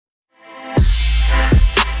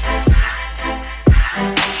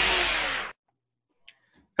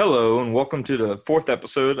Hello, and welcome to the fourth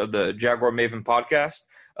episode of the Jaguar Maven podcast.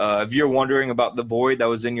 If you're wondering about the void that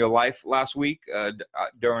was in your life last week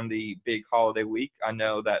during the big holiday week, I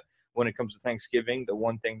know that when it comes to Thanksgiving, the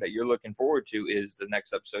one thing that you're looking forward to is the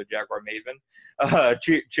next episode, Jaguar Maven.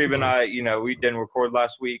 Treeb and I, we didn't record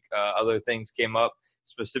last week. Other things came up,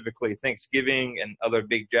 specifically Thanksgiving and other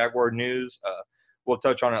big Jaguar news. We'll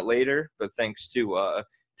touch on it later, but thanks to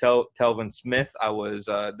Telvin Smith, I was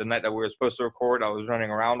the night that we were supposed to record, I was running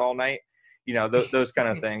around all night. Those kind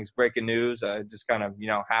of things, breaking news, just kind of,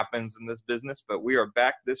 happens in this business. But we are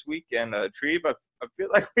back this week, and Treeb, I feel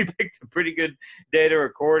like we picked a pretty good day to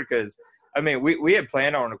record because, we had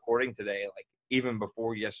planned on recording today, like even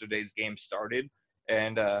before yesterday's game started.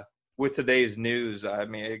 And with today's news,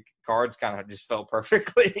 cards kind of just fell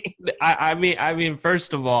perfectly.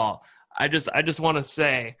 First of all, I just want to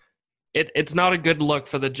say, It's not a good look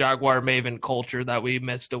for the Jaguar Maven culture that we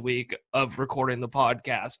missed a week of recording the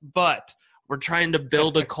podcast, but we're trying to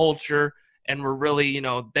build a culture, and we're really,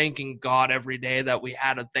 thanking God every day that we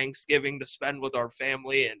had a Thanksgiving to spend with our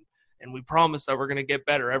family, and we promise that we're going to get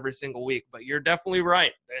better every single week. But you're definitely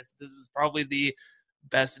right. This is probably the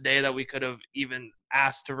best day that we could have even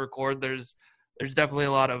asked to record. There's definitely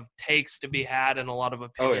a lot of takes to be had and a lot of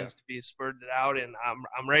opinions to be spurted out, and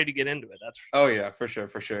I'm ready to get into it. For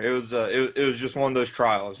sure. It was just one of those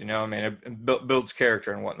trials, it builds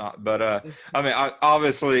character and whatnot. But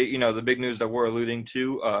obviously, the big news that we're alluding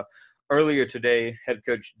to earlier today, head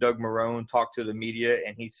coach Doug Marrone talked to the media,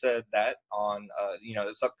 and he said that on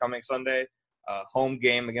this upcoming Sunday home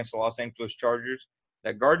game against the Los Angeles Chargers,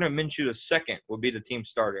 that Gardner Minshew II will be the team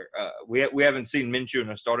starter. We haven't seen Minshew in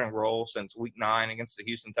a starting role since Week 9 against the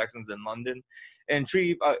Houston Texans in London. And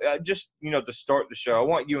Treeb, just to start the show, I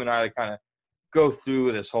want you and I to kind of go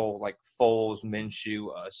through this whole Foles Minshew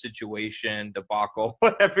situation, debacle,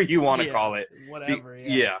 whatever you want to call it. Whatever.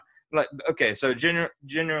 So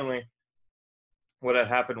generally, what had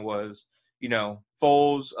happened was,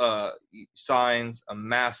 Foles signs a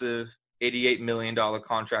massive $88 million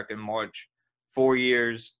contract in March. 4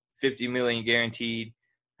 years, $50 million guaranteed,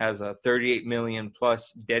 has a $38 million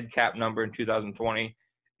plus dead cap number in 2020.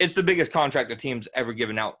 It's the biggest contract the team's ever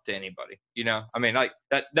given out to anybody.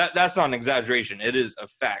 That's not an exaggeration. It is a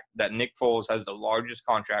fact that Nick Foles has the largest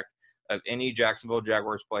contract of any Jacksonville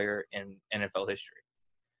Jaguars player in NFL history.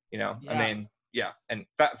 And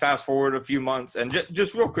fast forward a few months, and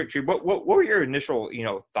just real quick, Tree, what were your initial,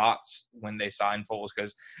 thoughts when they signed Foles?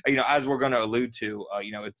 Because, as we're going to allude to,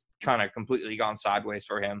 it's kind of completely gone sideways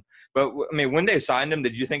for him. But, when they signed him,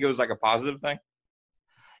 did you think it was like a positive thing?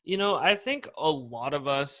 I think a lot of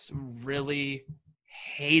us really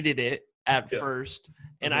hated it at first.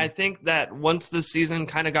 And I think that once the season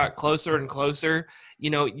kind of got closer and closer,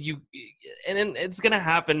 it's going to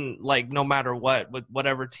happen no matter what, with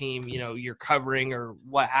whatever team, you're covering or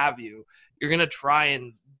what have you, you're going to try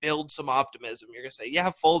and build some optimism. You're going to say,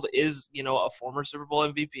 Foles is, a former Super Bowl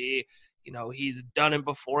MVP. He's done it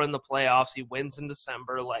before in the playoffs. He wins in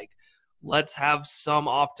December. Let's have some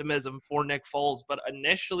optimism for Nick Foles. But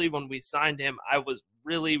initially when we signed him, I was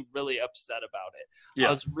really, really upset about it. Yeah.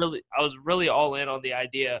 I was really all in on the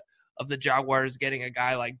idea of the Jaguars getting a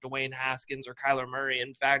guy like Dwayne Haskins or Kyler Murray.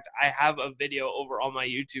 In fact, I have a video over on my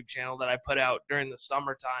YouTube channel that I put out during the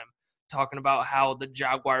summertime talking about how the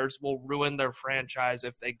Jaguars will ruin their franchise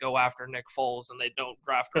if they go after Nick Foles and they don't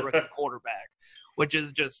draft a rookie quarterback, which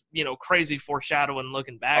is just, crazy foreshadowing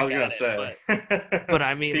looking back at it. But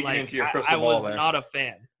I was not a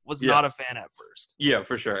fan. Not a fan at first. Yeah,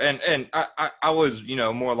 for sure. And I was,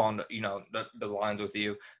 more along the lines with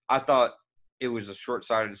you. I thought it was a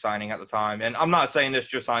short-sighted signing at the time. And I'm not saying this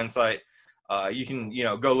just hindsight. You can,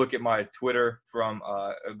 go look at my Twitter from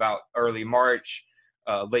about early March,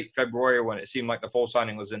 late February, when it seemed like the full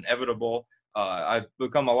signing was inevitable. I've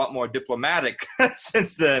become a lot more diplomatic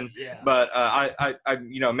since then. Yeah. But I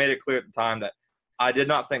made it clear at the time that I did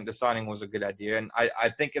not think the signing was a good idea. And I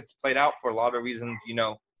think it's played out for a lot of reasons,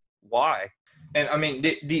 why. And,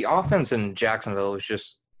 the offense in Jacksonville is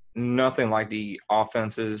just nothing like the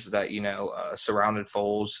offenses that, surrounded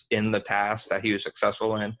Foles in the past that he was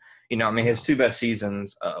successful in. His two best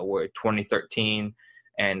seasons were 2013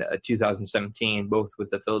 and 2017, both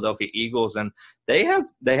with the Philadelphia Eagles. And they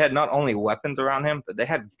had not only weapons around him, but they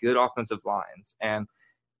had good offensive lines. And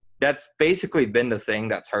that's basically been the thing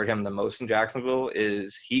that's hurt him the most in Jacksonville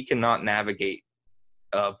is he cannot navigate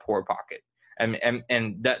a poor pocket. And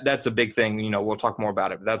that's a big thing. We'll talk more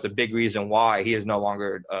about it, but that's a big reason why he is no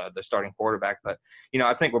longer the starting quarterback. But,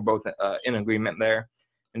 I think we're both in agreement there.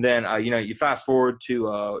 And then, you fast forward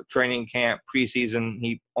to training camp, preseason,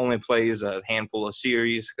 he only plays a handful of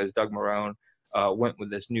series because Doug Marrone went with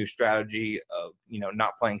this new strategy of,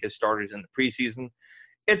 not playing his starters in the preseason.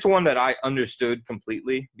 It's one that I understood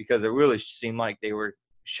completely because it really seemed like they were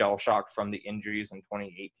shell-shocked from the injuries in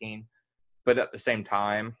 2018. But at the same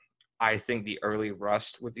time, I think the early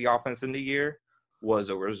rust with the offense in the year was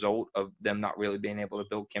a result of them not really being able to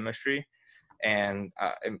build chemistry. And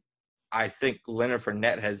I think Leonard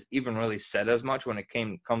Fournette has even really said as much when it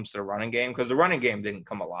comes to the running game, because the running game didn't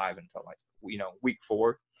come alive until week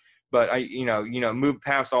 4. But move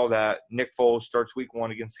past all that. Nick Foles starts week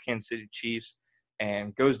 1 against the Kansas City Chiefs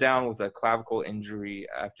and goes down with a clavicle injury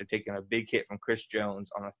after taking a big hit from Chris Jones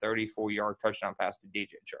on a 34-yard touchdown pass to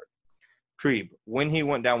DJ Chark. Treeb, when he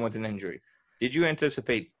went down with an injury, did you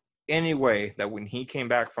anticipate any way that when he came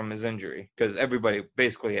back from his injury, because everybody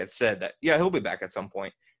basically had said that, yeah, he'll be back at some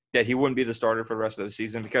point, that he wouldn't be the starter for the rest of the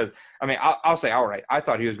season? Because, I'll say outright, I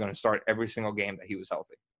thought he was going to start every single game that he was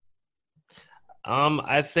healthy.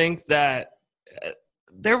 I think that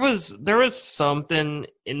there was something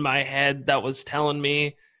in my head that was telling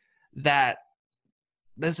me that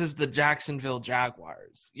this is the Jacksonville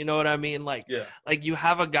Jaguars. You know what I mean? Like you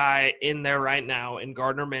have a guy in there right now in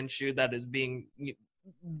Gardner Minshew that is being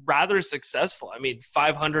rather successful.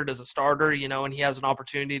 500 as a starter, and he has an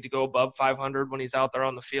opportunity to go above 500 when he's out there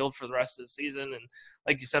on the field for the rest of the season. And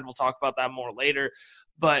like you said, we'll talk about that more later.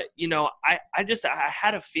 But, I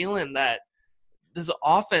had a feeling that this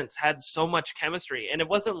offense had so much chemistry, and it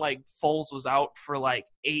wasn't like Foles was out for like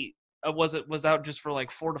 8. Was out just for like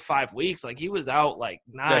 4 to 5 weeks. Like he was out like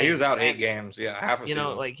 9. Yeah, he was out 8 games. Yeah, half a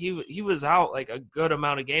season. Like he was out like a good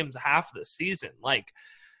amount of games, half the season. Like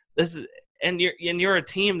this is, and you're a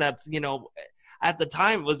team that's at the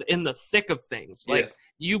time was in the thick of things. Like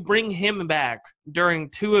you bring him back during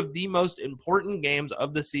 2 of the most important games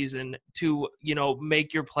of the season to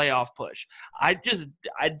make your playoff push. I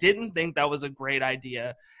didn't think that was a great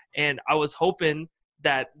idea, and I was hoping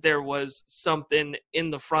that there was something in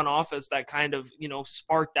the front office that kind of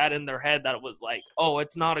sparked that in their head, that it was like, oh,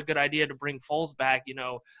 it's not a good idea to bring Foles back.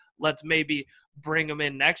 Let's maybe bring him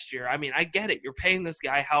in next year. I get it. You're paying this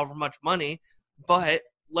guy however much money, but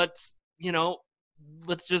let's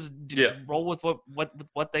just roll with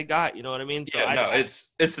what they got. You know what I mean? So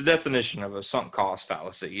it's the definition of a sunk cost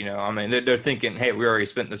fallacy. They're thinking, hey, we already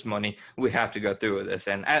spent this money, we have to go through with this.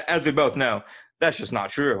 And as we both know, that's just not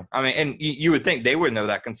true. And you would think they would know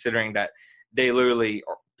that, considering that they literally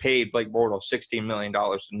paid Blake Bortles $16 million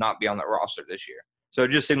to not be on the roster this year. So it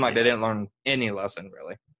just seemed like they didn't learn any lesson,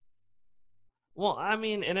 really. Well, and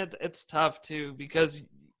it's tough too, because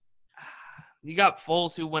you got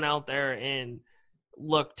Foles who went out there and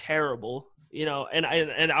looked terrible, and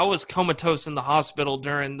I was comatose in the hospital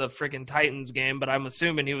during the freaking Titans game, but I'm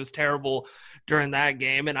assuming he was terrible during that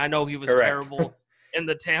game, and I know he was terrible in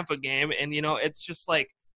the Tampa game. And it's just like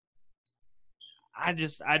I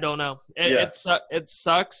don't know. It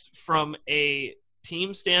sucks from a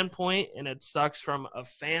team standpoint, and it sucks from a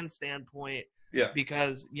fan standpoint.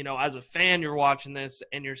 Because as a fan, you're watching this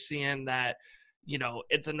and you're seeing that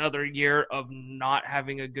it's another year of not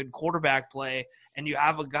having a good quarterback play, and you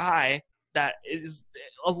have a guy that is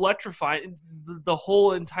electrifying the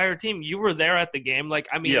whole entire team. You were there at the game.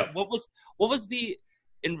 What was the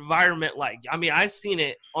environment like? I seen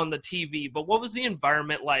it on the TV, but what was the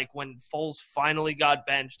environment like when Foles finally got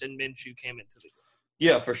benched and Minshew came into the game?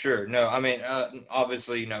 Yeah, for sure. No,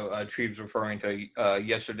 obviously, Treeb's referring to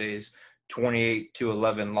yesterday's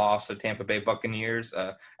 28-11 loss to Tampa Bay Buccaneers.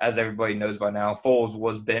 As everybody knows by now, Foles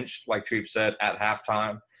was benched, like Treeb said, at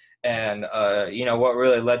halftime. And, what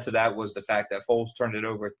really led to that was the fact that Foles turned it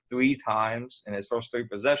over 3 times in his first 3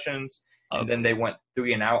 possessions. And then they went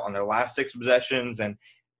 3 and out on their last 6 possessions. And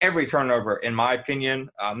every turnover, in my opinion,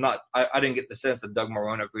 I didn't get the sense that Doug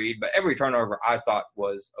Marrone agreed, but every turnover I thought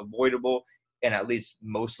was avoidable and at least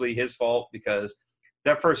mostly his fault, because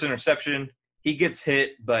that first interception, he gets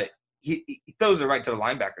hit, but he throws it right to the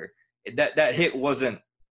linebacker. That hit wasn't,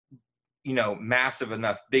 massive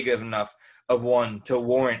enough, big enough of one to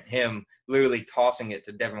warrant him literally tossing it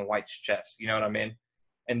to Devin White's chest. You know what I mean?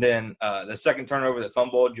 And then the second turnover, the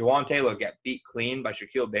fumble, Juwan Taylor got beat clean by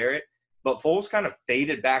Shaquille Barrett, but Foles kind of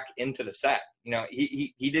faded back into the sack.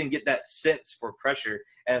 He didn't get that sense for pressure,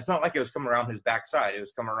 and it's not like it was coming around his backside. It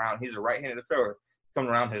was coming around. He's a right-handed thrower, coming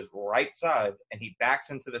around his right side, and he backs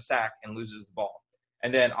into the sack and loses the ball.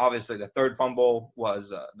 And then obviously the third fumble was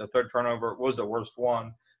the third turnover was the worst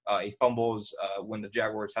one. He fumbles when the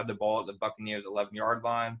Jaguars had the ball at the Buccaneers 11-yard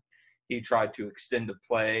line. He tried to extend the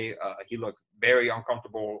play. He looked very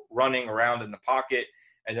uncomfortable running around in the pocket,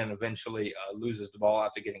 and then eventually loses the ball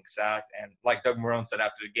after getting sacked. And like Doug Marrone said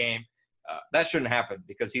after the game, That shouldn't happen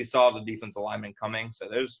because he saw the defensive lineman coming. So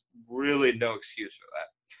there's really no excuse for that.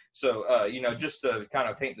 So, just to kind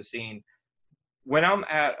of paint the scene, when I'm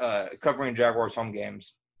at covering Jaguars home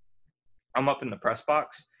games, I'm up in the press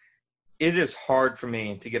box. It is hard for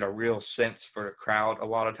me to get a real sense for the crowd a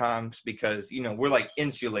lot of times because, we're like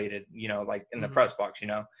insulated, like in the press box,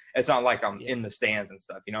 It's not like I'm in the stands and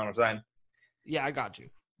stuff, you know what I'm saying? Yeah, I got you.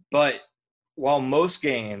 But while most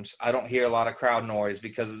games I don't hear a lot of crowd noise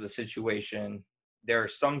because of the situation, there are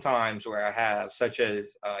some times where I have, such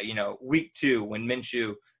as, week 2 when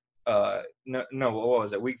Minshew what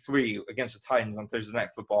was it? Week 3 against the Titans on Thursday Night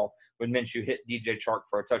Football when Minshew hit DJ Chark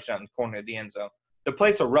for a touchdown in the corner of the end zone. The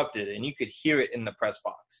place erupted, and you could hear it in the press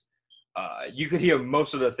box. You could hear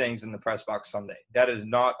most of the things in the press box Sunday. That is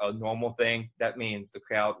not a normal thing. That means the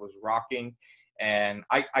crowd was rocking. And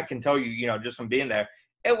I can tell you, just from being there,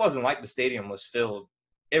 it wasn't like the stadium was filled.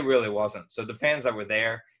 It really wasn't. So the fans that were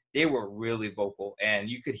there, they were really vocal. And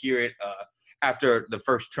you could hear it after the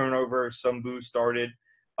first turnover, some boos started.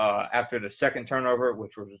 After the second turnover,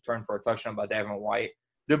 which was returned for a touchdown by Devin White,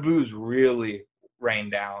 the boos really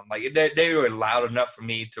rained down. Like they were loud enough for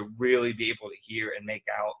me to really be able to hear and make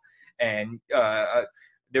out. And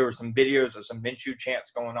there were some videos of some Minshew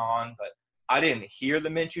chants going on, but I didn't hear the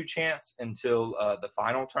Minshew chants until the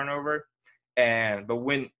final turnover. But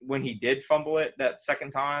when he did fumble it that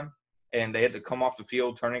second time, and they had to come off the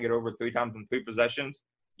field, turning it over 3 times in 3 possessions,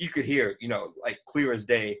 you could hear, like clear as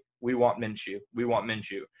day, we want Minshew. We want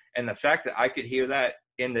Minshew. And the fact that I could hear that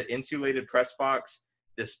in the insulated press box,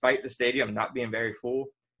 despite the stadium not being very full,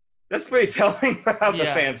 that's pretty telling for how the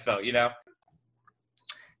fans felt,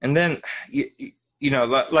 And then,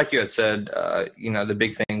 like you had said, the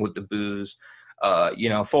big thing with the boos,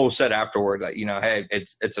 Foles said afterward that, hey,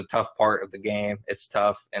 it's a tough part of the game. It's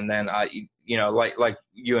tough. And then, like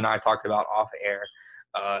you and I talked about off air,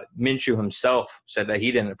 Minshew himself said that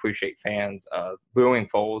he didn't appreciate fans booing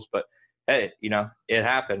Foles, but hey, it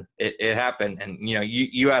happened. It happened. And,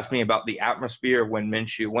 you asked me about the atmosphere when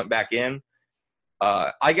Minshew went back in.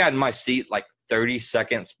 I got in my seat like 30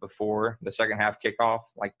 seconds before the second half kickoff,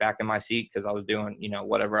 like back in my seat because I was doing,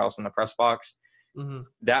 whatever else in the press box. Mm-hmm.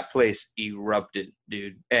 That place erupted,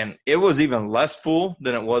 dude. And it was even less full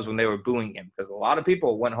than it was when they were booing him because a lot of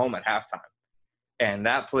people went home at halftime. And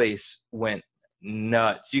that place went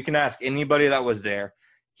nuts. You can ask anybody that was there.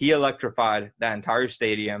 He electrified that entire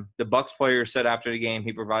stadium. The Bucs players said after the game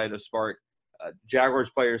he provided a spark. Jaguars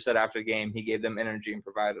players said after the game he gave them energy and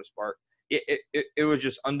provided a spark. It was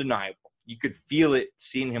just undeniable. You could feel it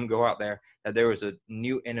seeing him go out there, that there was a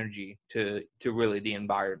new energy to really the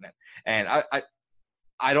environment. And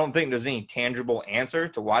I don't think there's any tangible answer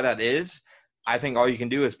to why that is. I think all you can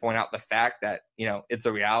do is point out the fact that, it's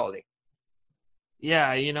a reality.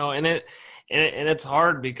 Yeah, and it's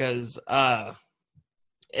hard because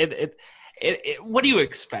what do you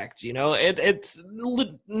expect? It's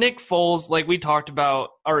Nick Foles, like we talked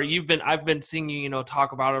about, or I've been seeing you,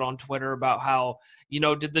 talk about it on Twitter about how,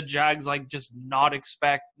 did the Jags just not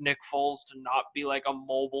expect Nick Foles to not be like a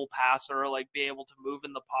mobile passer, like be able to move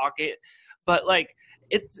in the pocket? But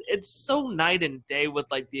it's so night and day with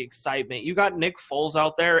the excitement. You got Nick Foles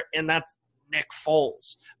out there, and that's Nick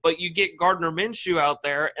Foles. But you get Gardner Minshew out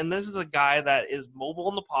there, and this is a guy that is mobile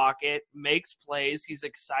in the pocket, makes plays, he's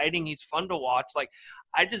exciting, he's fun to watch.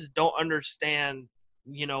 I just don't understand,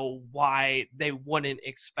 why they wouldn't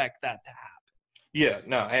expect that to happen. Yeah,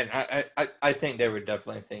 no, and I think they were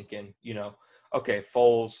definitely thinking, okay,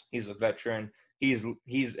 Foles, he's a veteran.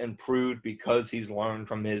 He's improved because he's learned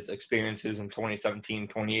from his experiences in 2017,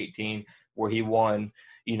 2018, where he won,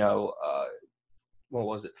 4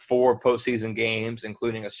 postseason games,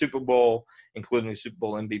 including a Super Bowl, including a Super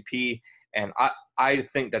Bowl MVP. And I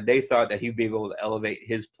think that they thought that he'd be able to elevate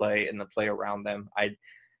his play and the play around them.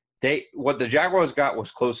 What the Jaguars got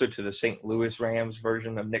was closer to the St. Louis Rams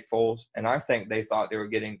version of Nick Foles, and I think they thought they were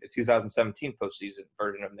getting the 2017 postseason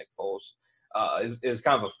version of Nick Foles. It was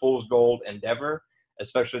kind of a fool's gold endeavor,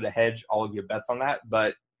 especially to hedge all of your bets on that.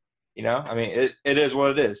 But, it is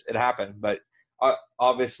what it is. It happened. But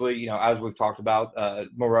obviously, as we've talked about,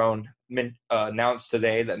 Marrone announced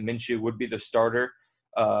today that Minshew would be the starter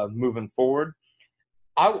moving forward.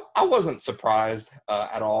 I wasn't surprised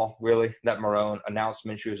at all, really, that Marrone announced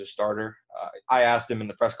Minshew as a starter. I asked him in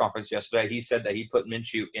the press conference yesterday. He said that he put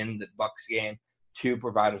Minshew in the Bucs game to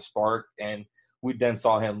provide a spark, and we then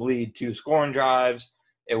saw him lead 2 scoring drives.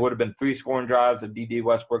 It would have been 3 scoring drives if D.D.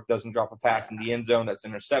 Westbrook doesn't drop a pass in the end zone that's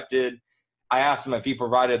intercepted. I asked him if he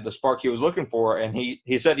provided the spark he was looking for, and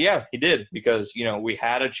he said, yeah, he did, because, we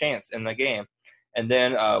had a chance in the game. And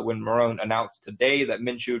then when Marrone announced today that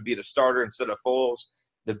Minshew would be the starter instead of Foles,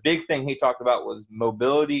 The big thing he talked about was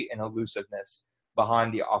mobility and elusiveness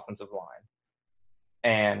behind the offensive line.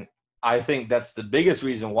 And I think that's the biggest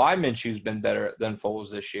reason why Minshew's been better than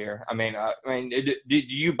Foles this year. Do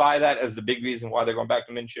you buy that as the big reason why they're going back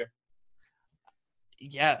to Minshew?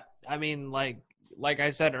 Yeah. I mean, like I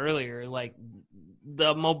said earlier, like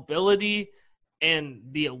the mobility and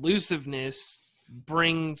the elusiveness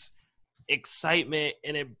brings excitement,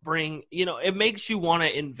 and it makes you want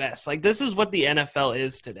to invest. Like, this is what the NFL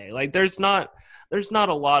is today. Like, there's not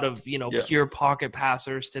a lot of pure pocket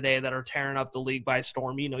passers today that are tearing up the league by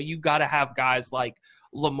storm. You got to have guys like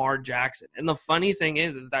Lamar Jackson. And the funny thing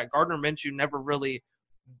is that Gardner Minshew never really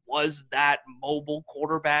was that mobile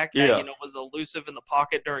quarterback that was elusive in the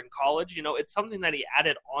pocket during college. It's something that he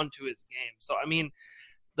added onto his game. So I mean,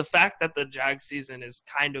 the fact that the Jags season is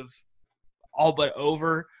kind of all but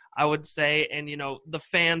over, I would say, and the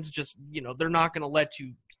fans just they're not going to let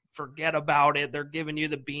you forget about it. They're giving you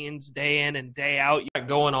the beans day in and day out. You got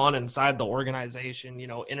going on inside the organization,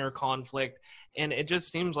 inner conflict, and it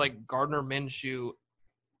just seems like Gardner Minshew,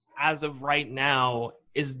 as of right now,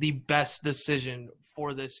 is the best decision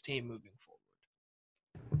for this team moving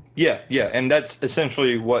forward. Yeah, and that's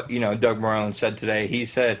essentially what Doug Marrone said today. He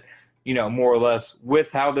said, more or less,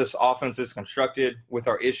 with how this offense is constructed, with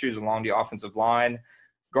our issues along the offensive line,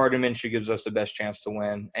 Gardner Minshew gives us the best chance to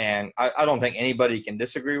win. And I don't think anybody can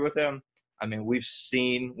disagree with him. I mean, we've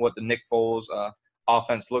seen what the Nick Foles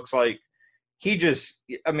offense looks like. He just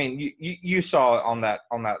 – I mean, you saw on that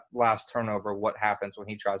last turnover what happens when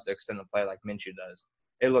he tries to extend the play like Minshew does.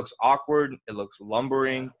 It looks awkward. It looks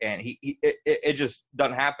lumbering. And it just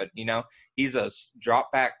doesn't happen, He's a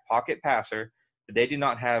drop-back pocket passer. But they do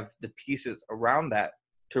not have the pieces around that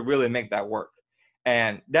to really make that work.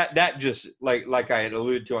 And that just, like I had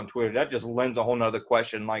alluded to on Twitter, that just lends a whole nother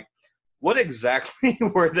question. Like, what exactly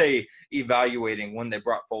were they evaluating when they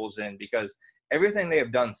brought Foles in? Because everything they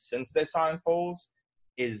have done since they signed Foles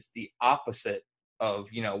is the opposite of,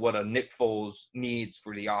 what a Nick Foles needs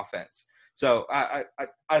for the offense. So I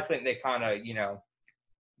think they kind of,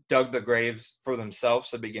 dug the graves for themselves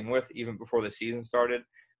to begin with, even before the season started.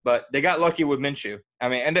 But they got lucky with Minshew. I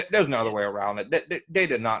mean, and there's no other way around it. They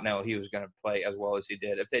did not know he was going to play as well as he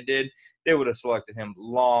did. If they did, they would have selected him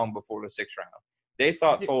long before the 6th round. They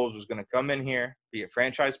thought Foles was going to come in here, be a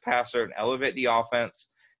franchise passer, and elevate the offense,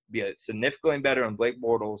 be a significantly better than Blake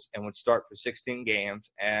Bortles, and would start for 16 games.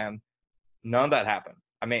 And none of that happened.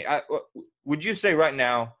 I mean, would you say right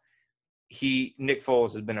now Nick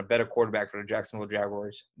Foles has been a better quarterback for the Jacksonville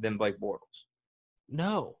Jaguars than Blake Bortles?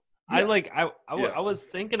 No. Yeah. I was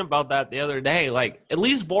thinking about that the other day. Like, at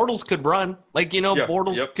least Bortles could run. Like,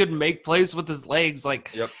 Bortles could make plays with his legs.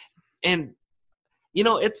 Like, and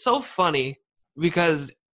it's so funny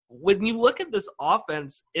because when you look at this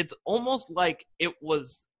offense, it's almost like it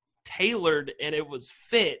was tailored and it was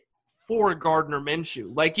fit for Gardner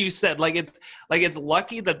Minshew. Like you said, it's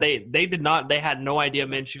lucky that they had no idea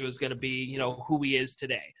Minshew was going to be, who he is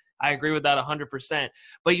today. I agree with that 100%.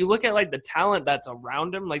 But you look at like the talent that's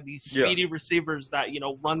around him, like these speedy receivers that,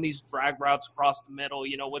 run these drag routes across the middle,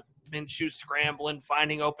 with Minshew scrambling,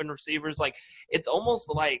 finding open receivers. Like, it's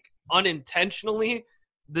almost like unintentionally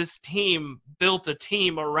this team built a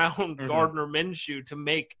team around Gardner Minshew to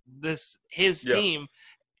make this his team.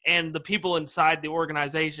 And the people inside the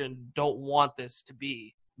organization don't want this to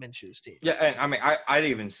be Minshew's team. Yeah, and I mean, I'd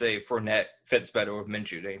even say Fournette fits better with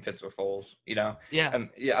Minshew than he fits with Foles. Yeah.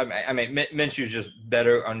 I mean, Minshew's just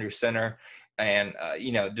better under center, and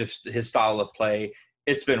just his style of play.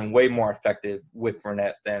 It's been way more effective with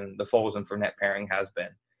Fournette than the Foles and Fournette pairing has been.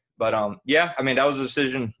 But I mean, that was a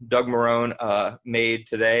decision Doug Marrone made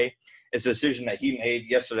today. It's a decision that he made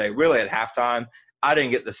yesterday, really at halftime. I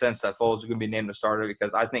didn't get the sense that Foles was going to be named a starter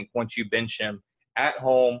because I think once you bench him at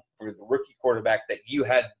home for the rookie quarterback that you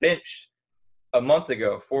had benched a month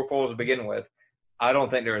ago for Foles to begin with, I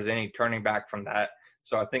don't think there is any turning back from that.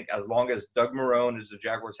 So I think as long as Doug Marrone is the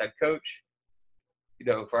Jaguars head coach,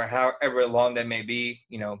 for however long that may be,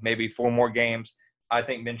 maybe 4 more games, I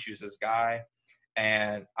think Minshew's his guy.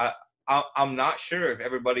 And I'm not sure if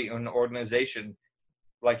everybody in the organization,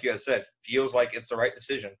 like you had said, feels like it's the right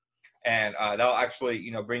decision. And that'll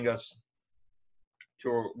actually, bring us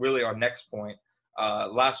to really our next point.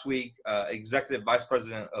 Last week, Executive Vice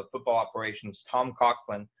President of Football Operations, Tom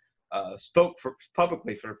Coughlin, spoke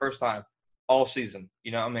publicly for the first time all season.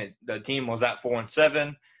 The team was at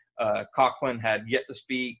 4-7. Coughlin had yet to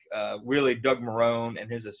speak. Really, Doug Marrone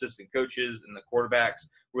and his assistant coaches and the quarterbacks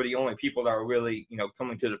were the only people that were really,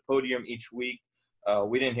 coming to the podium each week.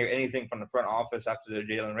 We didn't hear anything from the front office after the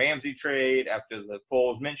Jalen Ramsey trade, after the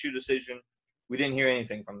Foles Minshew decision. We didn't hear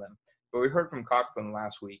anything from them. but we heard from Coughlin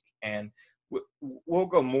last week, and we'll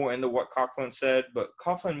go more into what Coughlin said. But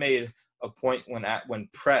Coughlin made a point when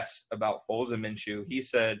pressed about Foles and Minshew. He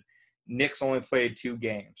said Nick's only played 2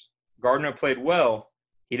 games. Gardner played well.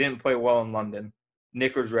 He didn't play well in London.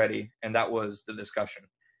 Nick was ready, and that was the discussion.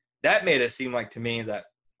 That made it seem like to me that,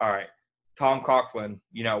 all right, Tom Coughlin,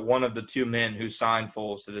 one of the 2 men who signed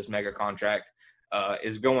Foles to this mega contract,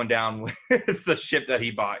 is going down with the ship that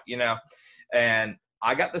he bought, And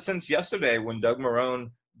I got the sense yesterday when Doug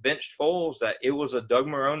Marrone benched Foles that it was a Doug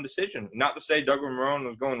Marrone decision. Not to say Doug Marrone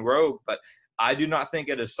was going rogue, but I do not think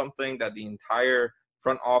it is something that the entire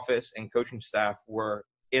front office and coaching staff were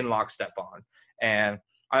in lockstep on. And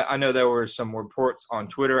I know there were some reports on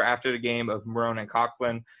Twitter after the game of Marrone and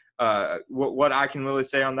Coughlin. What I can really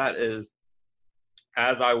say on that is,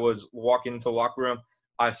 as I was walking into the locker room,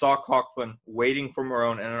 I saw Coughlin waiting for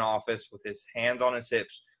Marrone in an office with his hands on his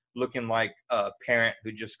hips, looking like a parent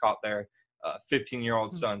who just caught their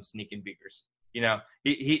 15-year-old son sneaking beers.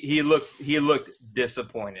 He looked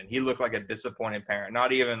disappointed. He looked like a disappointed parent,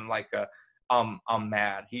 not even like a I'm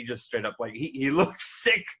mad. He just straight up like he looked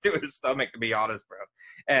sick to his stomach, to be honest, bro.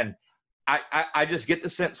 And I just get the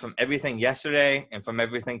sense from everything yesterday and from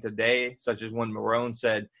everything today, such as when Marrone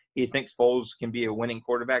said he thinks Foles can be a winning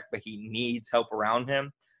quarterback, but he needs help around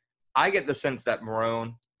him. I get the sense that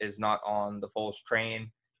Marrone is not on the Foles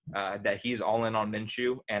train, that he's all in on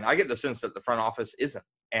Minshew. And I get the sense that the front office isn't.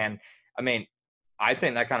 And, I mean, I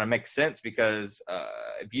think that kind of makes sense because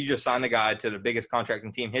if you just sign the guy to the biggest contract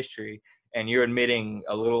in team history and you're admitting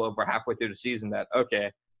a little over halfway through the season that, okay,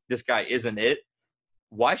 this guy isn't it,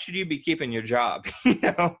 why should you be keeping your job?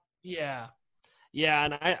 Yeah,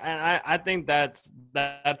 and I think that's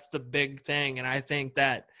the big thing, and I think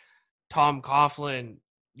that Tom Coughlin,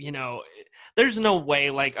 there's no way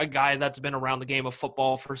like a guy that's been around the game of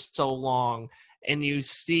football for so long, and you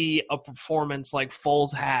see a performance like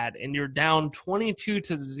Foles had, and you're down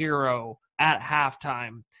 22-0 at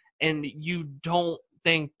halftime, and you don't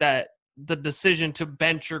think that the decision to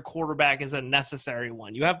bench your quarterback is a necessary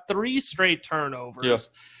one. You have 3 straight turnovers. Yes.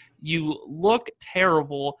 You look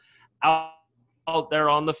terrible out there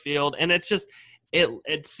on the field, and it's just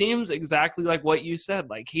it seems exactly like what you said.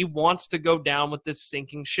 Like he wants to go down with this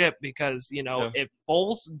sinking ship because if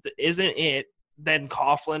Foles isn't it, then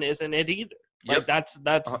Coughlin isn't it either. Like that's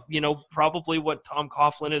probably what Tom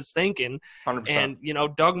Coughlin is thinking. 100%. And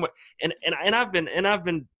Doug and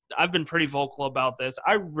I've been pretty vocal about this.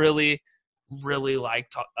 I really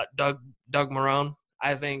like Doug Marrone.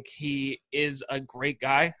 I think he is a great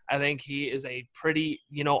guy. I think he is a pretty,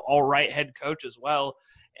 all right head coach as well.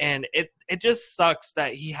 And it just sucks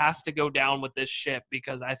that he has to go down with this ship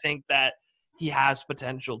because I think that he has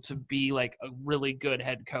potential to be like a really good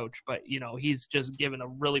head coach. But, he's just given a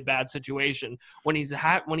really bad situation when he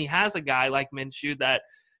has a guy like Minshew that,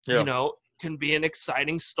 can be an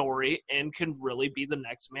exciting story and can really be the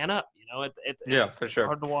next man up. It's for sure.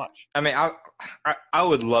 hard to watch. I mean, I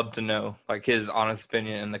would love to know like his honest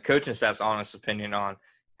opinion and the coaching staff's honest opinion on,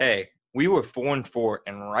 hey, we were 4-4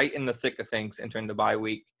 and right in the thick of things entering the bye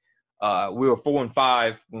week. We were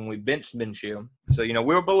 4-5 when we benched Minshew. So, we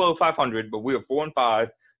were below 500, but we were 4-5,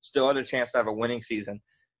 still had a chance to have a winning season.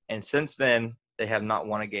 And since then, they have not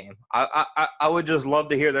won a game. I would just love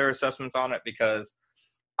to hear their assessments on it because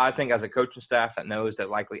I think as a coaching staff that knows that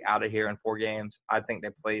likely out of here in 4 games, I think they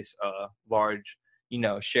place a large,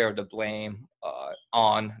 share of the blame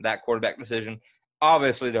on that quarterback decision.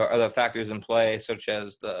 Obviously, there are other factors in play, such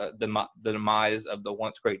as the demise of the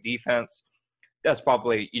once great defense. That's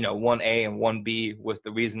probably, 1A and 1B with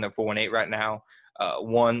the reason they're 4-8 right now.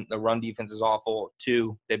 1, the run defense is awful.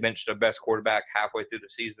 2, they benched their best quarterback halfway through the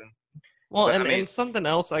season. Well, and something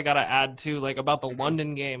else I got to add, too, like about the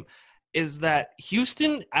London game, is that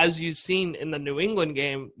Houston, as you've seen in the New England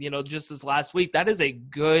game, just this last week, that is a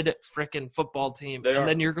good freaking football team. And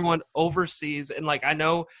then you're going overseas. And, I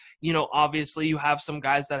know, obviously you have some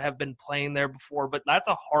guys that have been playing there before, but that's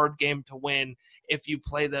a hard game to win if you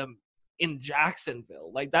play them in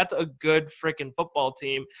Jacksonville. That's a good freaking football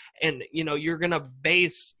team. And, you're going to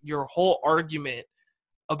base your whole argument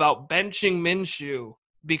about benching Minshew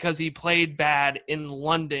because he played bad in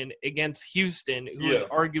London against Houston, who is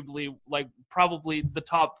arguably probably the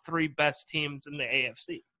top 3 best teams in the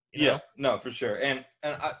AFC. No, for sure. And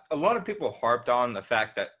a lot of people harped on the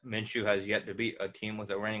fact that Minshew has yet to beat a team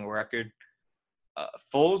with a winning record.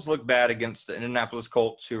 Foles looked bad against the Indianapolis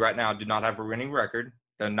Colts, who right now do not have a winning record.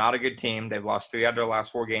 They're not a good team. They've lost 3 out of their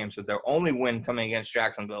last 4 games, with their only win coming against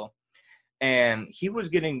Jacksonville. And he was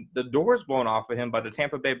getting the doors blown off of him by the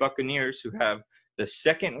Tampa Bay Buccaneers, who have the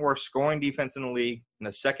second worst scoring defense in the league and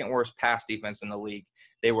the second worst pass defense in the league.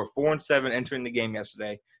 They were 4-7 entering the game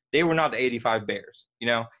yesterday. They were not the 85 Bears.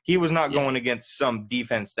 He was not going against some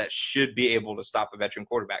defense that should be able to stop a veteran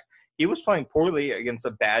quarterback. He was playing poorly against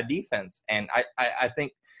a bad defense. And I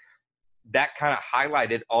think that kind of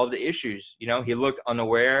highlighted all the issues. He looked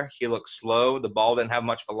unaware. He looked slow. The ball didn't have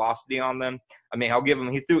much velocity on them. I mean, I'll give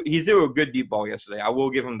him – he threw a good deep ball yesterday. I will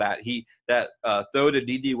give him that. That throw to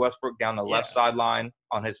D.D. Westbrook down the left sideline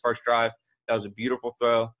on his first drive, that was a beautiful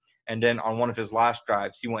throw. And then on one of his last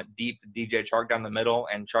drives, he went deep to DJ Chark down the middle,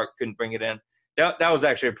 and Chark couldn't bring it in. That was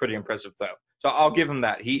actually a pretty impressive throw. So I'll give him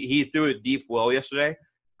that. He threw it deep well yesterday,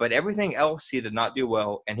 but everything else he did not do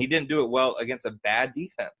well, and he didn't do it well against a bad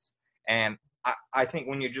defense. And I think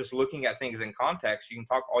when you're just looking at things in context, you can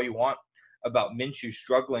talk all you want about Minshew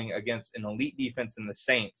struggling against an elite defense in the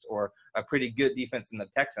Saints or a pretty good defense in the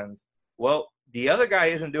Texans. Well, the other guy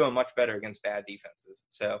isn't doing much better against bad defenses.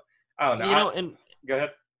 So, I don't know. Go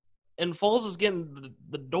ahead. And Foles is getting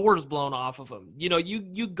the doors blown off of him.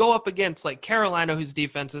 You go up against like Carolina, whose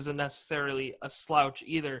defense isn't necessarily a slouch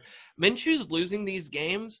either. Minshew's losing these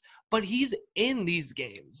games, but he's in these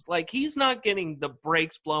games. Like, he's not getting the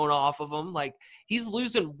brakes blown off of him. Like, he's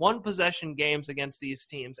losing one possession games against these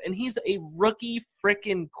teams, and he's a rookie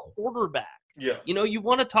freaking quarterback. Yeah. You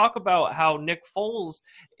want to talk about how Nick Foles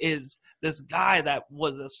is this guy that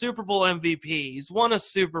was a Super Bowl MVP. He's won a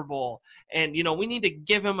Super Bowl. And, we need to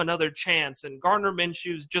give him another chance. And Gardner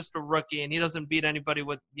Minshew's just a rookie, and he doesn't beat anybody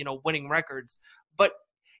with, winning records. But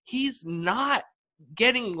he's not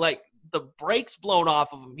getting, like, the brakes blown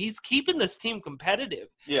off of him. He's keeping this team competitive.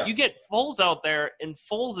 Yeah. You get Foles out there, and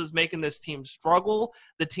Foles is making this team struggle.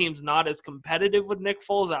 The team's not as competitive with Nick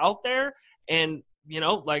Foles out there. And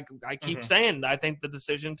like I keep saying, I think the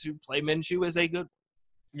decision to play Minshew is a good one.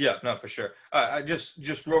 Yeah, no, for sure.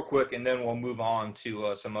 Just real quick, and then we'll move on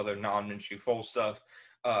to some other non-Minshew Foles stuff.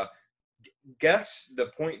 Guess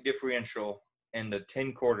the point differential in the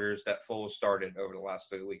 10 quarters that Foles started over the last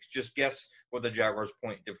 3 weeks. Just guess what the Jaguars'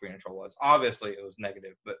 point differential was. Obviously, it was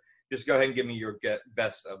negative, but just go ahead and give me your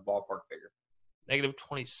best ballpark figure.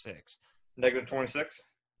 -26. -26?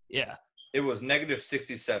 Yeah. It was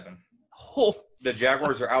 -67. Oh, the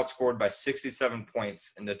Jaguars are outscored by 67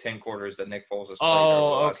 points in the 10 quarters that Nick Foles has played.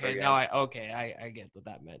 Okay. Now I get what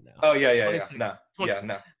that meant now. Oh, yeah.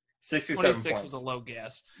 No. 67 26 points. was a low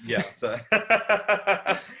guess. Yeah. So,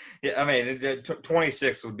 yeah, I mean,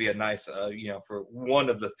 26 would be a nice, for one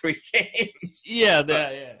of the 3 games. Yeah,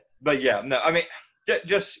 But, yeah, no, I mean,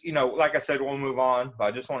 just, like I said, we'll move on, but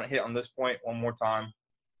I just want to hit on this point one more time.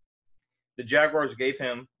 The Jaguars gave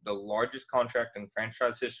him the largest contract in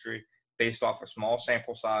franchise history based off a small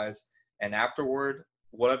sample size. And afterward,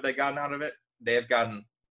 what have they gotten out of it? They have gotten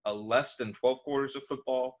a less than 12 quarters of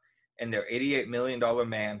football, and their $88 million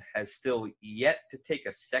man has still yet to take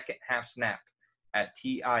a second half snap at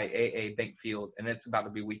TIAA Bank Field, and it's about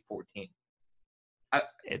to be week 14.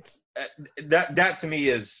 That to me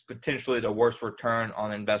is potentially the worst return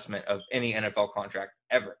on investment of any NFL contract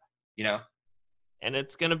ever, And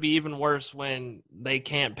it's going to be even worse when they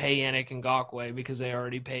can't pay Yannick Ngakoue because they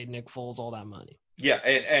already paid Nick Foles all that money. Yeah,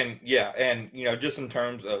 and just in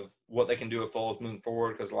terms of what they can do with Foles moving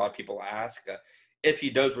forward, because a lot of people ask, if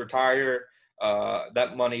he does retire,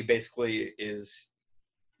 that money basically is,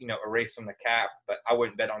 erased from the cap. But I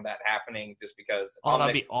wouldn't bet on that happening just because.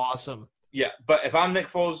 That'd be awesome. Yeah, but if I'm Nick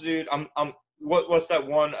Foles, dude, what's that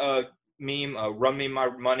one meme, run me my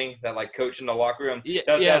money, that like coach in the locker room?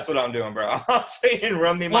 That's what I'm doing, bro. I'm saying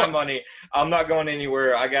run me my money. I'm not going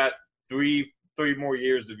anywhere. I got three more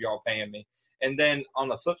years of y'all paying me. And then on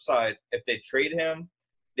the flip side, if they trade him,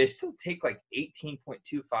 they still take like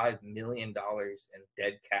 $18.25 million in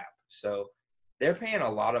dead cap. So they're paying a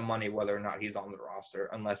lot of money whether or not he's on the roster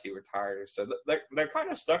unless he retires. So they're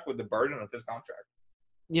kind of stuck with the burden of his contract.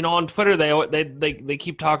 On Twitter, they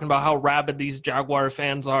keep talking about how rabid these Jaguar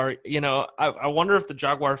fans are. I wonder if the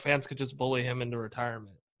Jaguar fans could just bully him into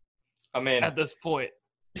retirement. I mean, at this point,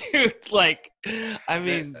 dude,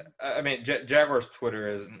 Jaguars Twitter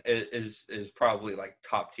is probably like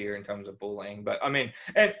top tier in terms of bullying. But I mean,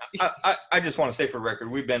 and I just want to say for record,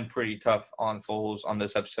 we've been pretty tough on Foles on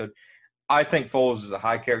this episode. I think Foles is a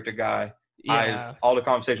high character guy. Yeah. All the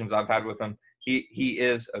conversations I've had with him, he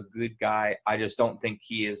is a good guy. I just don't think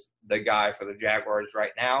he is the guy for the Jaguars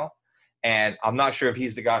right now. And I'm not sure if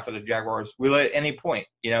he's the guy for the Jaguars really at any point.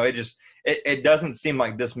 It doesn't seem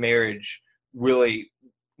like this marriage really,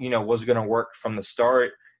 was going to work from the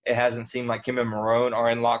start. It hasn't seemed like him and Marrone are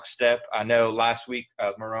in lockstep. I know last week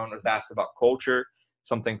Marrone was asked about culture,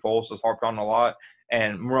 something Foles has harped on a lot.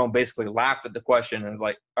 And Marrone basically laughed at the question and was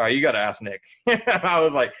like, all right, you got to ask Nick. I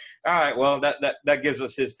was like, all right, well, that gives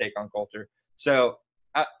us his take on culture. So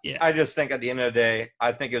I just think at the end of the day,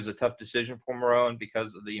 I think it was a tough decision for Marrone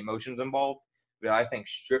because of the emotions involved. But I think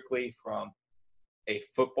strictly from a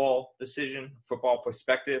football decision, football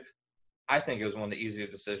perspective, I think it was one of the easier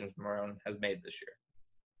decisions Marrone has made this year.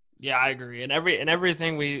 Yeah, I agree. And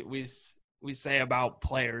everything we say about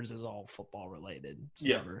players is all football related. It's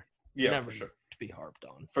never for sure to be harped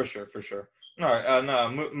on. For sure. All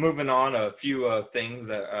right. Moving on, a few things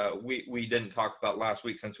that we didn't talk about last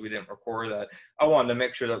week since we didn't record that I wanted to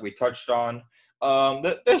make sure that we touched on.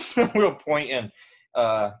 There's no real point in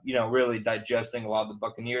really digesting a lot of the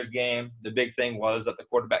Buccaneers game. The big thing was that the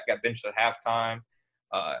quarterback got benched at halftime.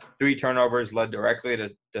 3 turnovers led directly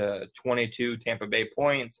to 22 Tampa Bay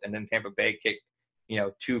points, and then Tampa Bay kicked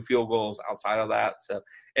 2 field goals outside of that. So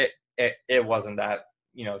it wasn't that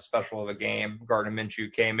special of a game. Gardner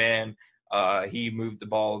Minshew came in. He moved the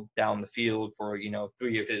ball down the field for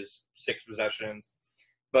 3 of his 6 possessions.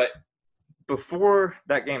 But before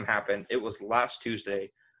that game happened, it was last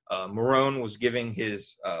Tuesday. Marrone was giving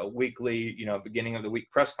his weekly beginning of the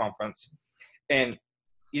week press conference, and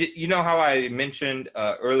you know how I mentioned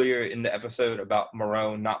earlier in the episode about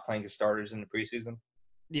Marrone not playing his starters in the preseason?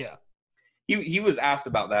 Yeah. He was asked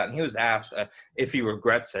about that, and he was asked if he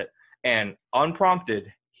regrets it. And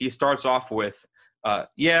unprompted, he starts off with,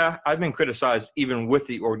 I've been criticized even with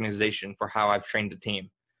the organization for how I've trained the team.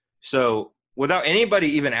 So without anybody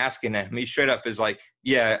even asking him, he straight up is like,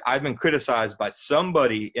 yeah, I've been criticized by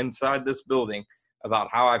somebody inside this building about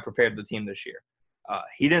how I prepared the team this year.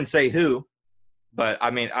 He didn't say who. But,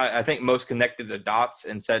 I think most connected the dots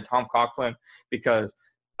and said Tom Coughlin because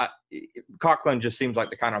Coughlin just seems like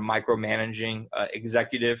the kind of micromanaging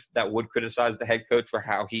executive that would criticize the head coach for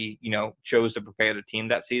how he, chose to prepare the team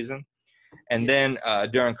that season. And then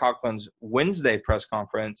during Coughlin's Wednesday press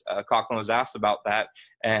conference, Coughlin was asked about that,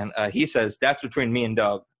 and he says, that's between me and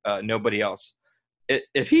Doug, nobody else.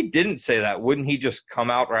 If he didn't say that, wouldn't he just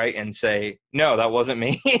come out right and say, no, that wasn't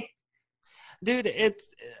me? Dude,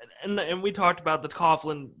 and we talked about the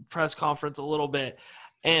Coughlin press conference a little bit,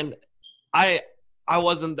 and I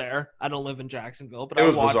wasn't there. I don't live in Jacksonville, but I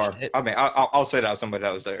watched bizarre. it. I'll say that as somebody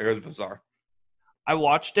that was there. It was bizarre. I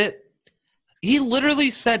watched it. He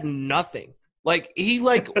literally said nothing. Like he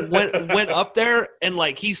went up there and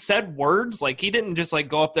he said words. Like he didn't just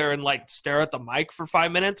go up there and stare at the mic for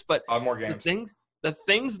 5 minutes. But more games. The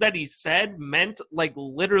things that he said meant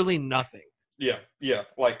literally nothing. Yeah.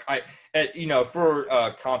 For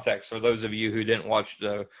context, for those of you who didn't watch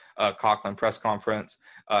the Coughlin press conference,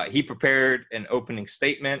 he prepared an opening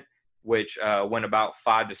statement, which went about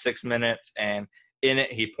 5 to 6 minutes. And in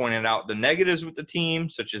it, he pointed out the negatives with the team,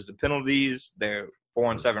 such as the penalties, their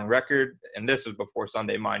 4-7 record. And this was before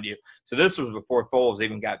Sunday, mind you. So this was before Foles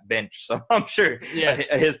even got benched. So I'm sure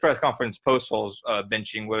his press conference post-Foles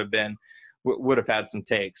benching would have had some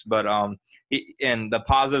takes. But and the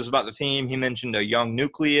positives about the team, he mentioned a young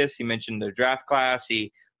nucleus. He mentioned the draft class.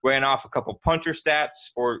 He ran off a couple punter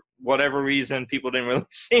stats for whatever reason. People didn't really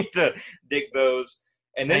seem to dig those.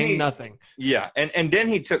 And saying nothing. Yeah, and then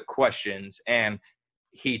he took questions. And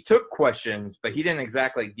he took questions, but he didn't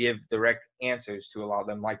exactly give direct answers to a lot of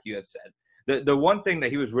them, like you had said. The one thing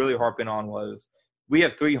that he was really harping on was we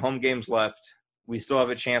have 3 home games left. We still have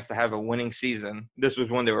a chance to have a winning season. This was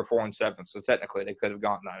when they were 4-7, so technically they could have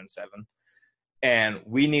gone 9-7. And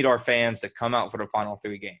we need our fans to come out for the final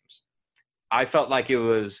 3 games. I felt like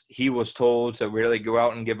he was told to really go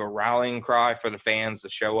out and give a rallying cry for the fans to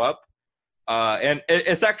show up. And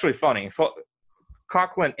it's actually funny.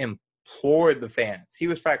 Coughlin implored the fans. He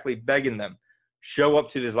was practically begging them, show up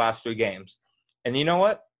to these last 3 games. And you know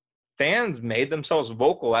what? Fans made themselves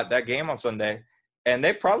vocal at that game on Sunday. And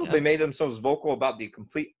they probably made themselves vocal about the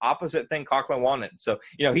complete opposite thing Coughlin wanted. So,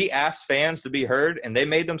 he asked fans to be heard, and they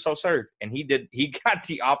made themselves heard. And he got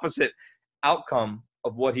the opposite outcome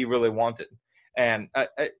of what he really wanted. And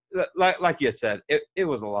like you said, it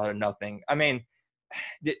was a lot of nothing.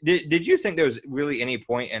 Did you think there was really any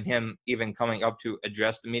point in him even coming up to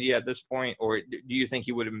address the media at this point? Or do you think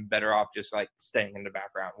he would have been better off just staying in the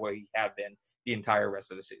background where he had been the entire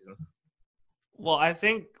rest of the season? Well, I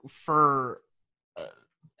think for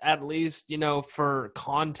at least, for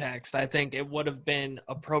context, I think it would have been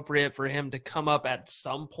appropriate for him to come up at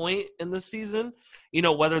some point in the season,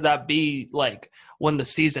 whether that be when the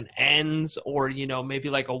season ends or, maybe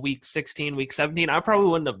a week 16, week 17. I probably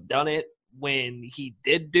wouldn't have done it when he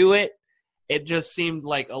did do it. It just seemed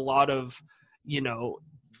like a lot of,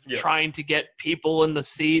 trying to get people in the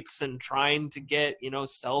seats and trying to get,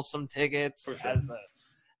 sell some tickets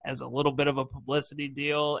as a little bit of a publicity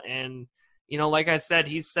deal. And, like I said,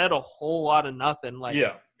 he said a whole lot of nothing.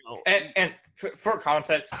 And for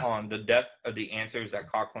context on the depth of the answers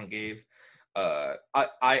that Coughlin gave,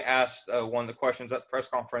 I asked one of the questions at the press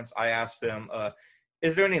conference. I asked him,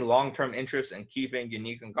 is there any long-term interest in keeping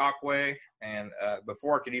Yannick Ngakoue? And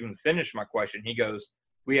before I could even finish my question, he goes,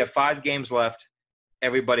 we have 5 games left.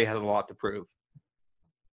 Everybody has a lot to prove.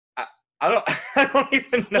 I don't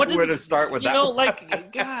even know where to start with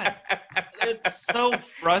that. God, it's so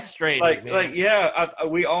frustrating.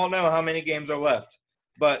 We all know how many games are left,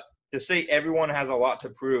 but to say everyone has a lot to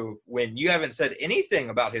prove when you haven't said anything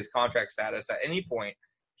about his contract status at any point.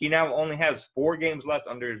 He now only has 4 games left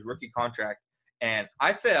under his rookie contract, and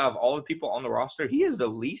I'd say out of all the people on the roster, he is the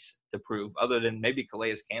least to prove, other than maybe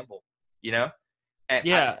Calais Campbell. And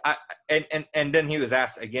yeah. And then he was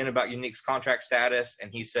asked again about Yannick's contract status, and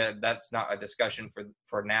he said that's not a discussion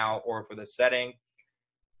for now or for the setting.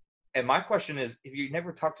 And my question is, if you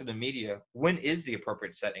never talk to the media, when is the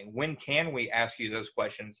appropriate setting? When can we ask you those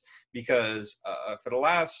questions? Because for the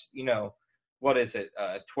last, 12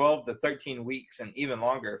 to 13 weeks and even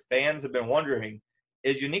longer, fans have been wondering,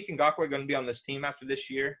 is Yannick Ngakoue going to be on this team after this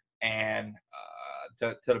year? And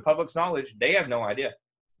to the public's knowledge, they have no idea.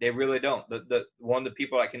 They really don't. The one of the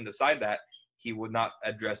people that can decide that, he would not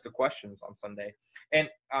address the questions on Sunday. And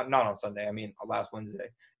not on Sunday, last Wednesday.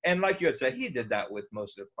 And like you had said, he did that with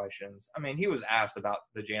most of the questions. He was asked about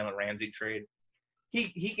the Jalen Ramsey trade.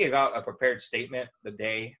 He gave out a prepared statement the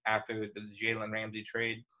day after the Jalen Ramsey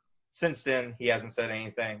trade. Since then, he hasn't said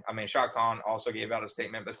anything. Shad Khan also gave out a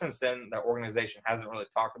statement, but since then, the organization hasn't really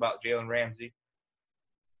talked about Jalen Ramsey.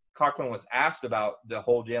 Coughlin was asked about the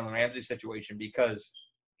whole Jalen Ramsey situation because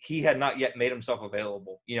he had not yet made himself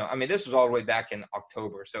available. This was all the way back in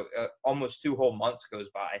October. So almost 2 whole months goes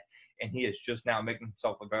by, and he is just now making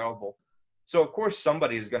himself available. So, of course,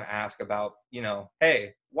 somebody is going to ask about,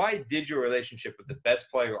 hey, why did your relationship with the best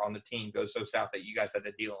player on the team go so south that you guys had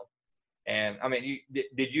to deal him? And,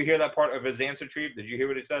 did you hear that part of his answer, Treeb? Did you hear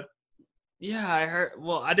what he said? Yeah, I heard.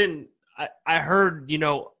 Well, I didn't. I heard,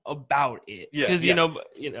 about it because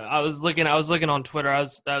I was looking on Twitter. I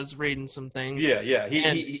was reading some things. Yeah.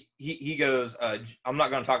 He goes, I'm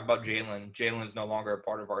not going to talk about Jalen. Jalen's no longer a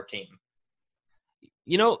part of our team.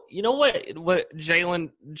 You know what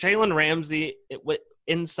Jalen Ramsey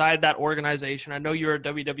inside that organization. I know you're a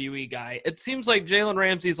WWE guy. It seems like Jalen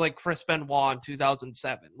Ramsey's like Chris Benoit in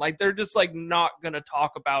 2007. Like they're just like not going to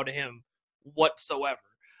talk about him whatsoever.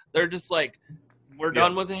 They're just like, we're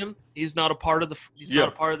done with him. He's not a part of not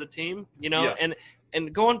a part of the team, And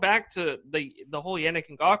going back to the whole Yannick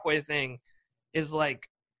Ngakoue thing is like,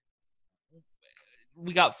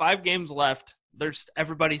 we got 5 games left.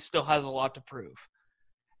 Everybody still has a lot to prove,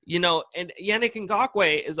 And Yannick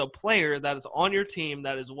Ngakoue is a player that is on your team,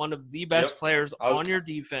 that is one of the best players on your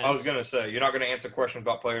defense. I was gonna say, you're not gonna answer questions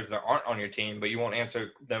about players that aren't on your team, but you won't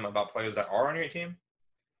answer them about players that are on your team.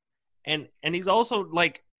 And he's also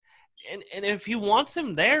like. And if he wants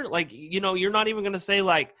him there, like, you're not even going to say,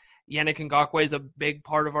 like, Yannick Ngakoue is a big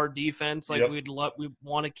part of our defense. Like, we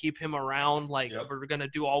want to keep him around. Like, we're going to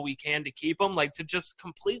do all we can to keep him. Like, to just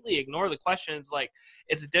completely ignore the questions, like,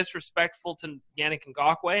 it's disrespectful to Yannick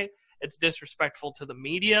Ngakoue. It's disrespectful to the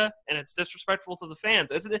media, and it's disrespectful to the fans.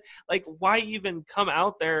 It's like, why even come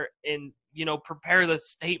out there and, prepare the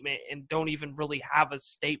statement and don't even really have a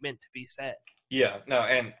statement to be said? Yeah, no,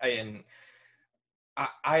 and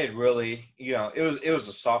I had really, it was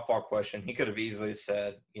a softball question. He could have easily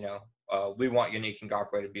said, we want Yannick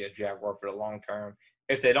Ngakoue to be a Jaguar for the long term.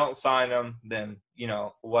 If they don't sign him, then,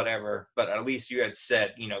 whatever. But at least you had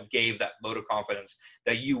said, gave that vote of confidence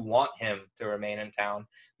that you want him to remain in town.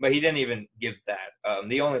 But he didn't even give that.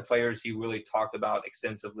 The only players he really talked about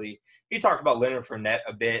extensively, he talked about Leonard Fournette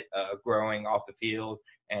a bit, growing off the field,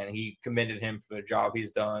 and he commended him for the job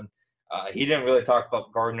he's done. He didn't really talk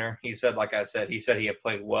about Gardner. He said, like I said, he had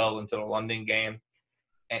played well until the London game.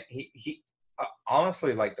 And he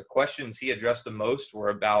honestly, like, the questions he addressed the most were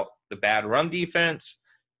about the bad run defense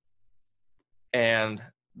and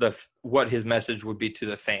what his message would be to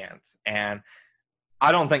the fans. And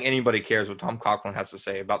I don't think anybody cares what Tom Coughlin has to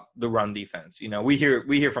say about the run defense. We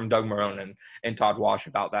hear from Doug Marrone and Todd Wash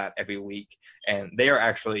about that every week. And they are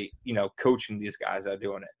actually, coaching these guys that are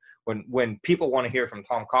doing it. When people want to hear from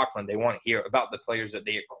Tom Coughlin, they want to hear about the players that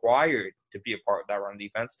they acquired to be a part of that run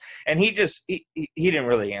defense. And he didn't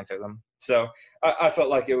really answer them. So I felt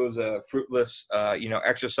like it was a fruitless,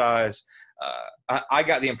 exercise. I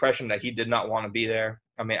got the impression that he did not want to be there.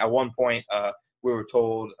 At one point, we were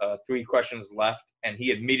told 3 questions left, and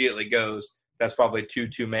he immediately goes, that's probably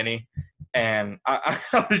too many. And I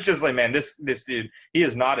was just like, man, this dude, he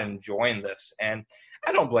is not enjoying this. And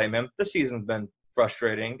I don't blame him. The season's been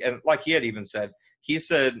frustrating. And like he had even said, he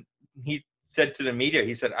said to the media,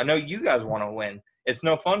 he said, I know you guys want to win. It's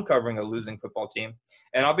no fun covering a losing football team.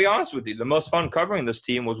 And I'll be honest with you, the most fun covering this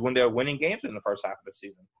team was when they were winning games in the first half of the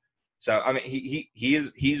season. So, I mean,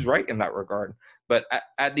 he's right in that regard. But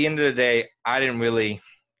at the end of the day, I didn't really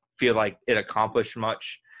feel like it accomplished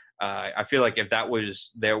much. I feel like if that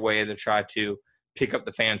was their way to try to pick up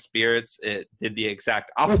the fan spirits, it did the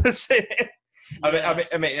exact opposite.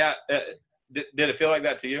 Yeah. Did it feel like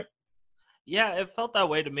that to you? Yeah, it felt that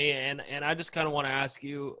way to me, and I just kind of want to ask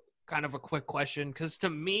you kind of a quick question, because to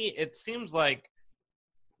me it seems like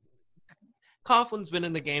Coughlin's been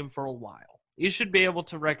in the game for a while. You should be able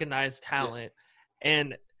to recognize talent. Yeah.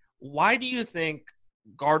 And why do you think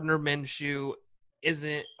Gardner Minshew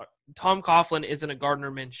Tom Coughlin isn't a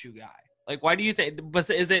Gardner Minshew guy? Like, why do you think? But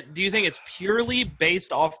do you think it's purely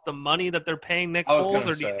based off the money that they're paying Nick Foles,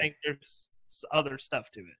 or do you think there's other stuff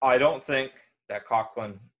to it? I don't think that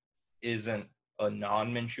Coughlin isn't a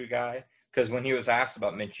non-Minshew guy, because when he was asked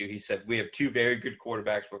about Minshew, he said, we have two very good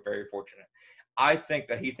quarterbacks. We're very fortunate. I think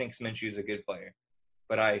that he thinks Minshew is a good player,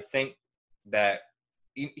 but I think that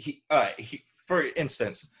for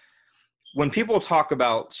instance, when people talk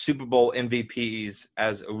about Super Bowl MVPs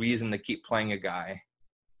as a reason to keep playing a guy,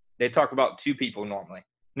 they talk about two people normally.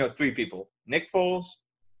 No, three people. Nick Foles,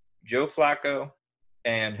 Joe Flacco,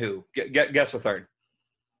 and who? Guess a third.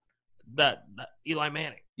 That Eli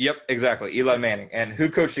Manning. Yep, exactly. Eli Manning. And who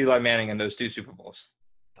coached Eli Manning in those two Super Bowls?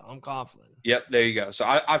 Tom Coughlin. Yep, there you go. So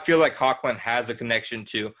I feel like Coughlin has a connection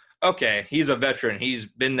to, okay, he's a veteran. He's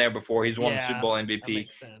been there before. He's won the Super Bowl MVP. That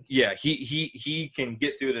makes sense. Yeah, he can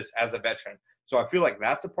get through this as a veteran. So I feel like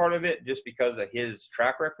that's a part of it just because of his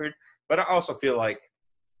track record. But I also feel like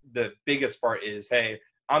the biggest part is, hey,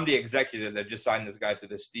 I'm the executive that just signed this guy to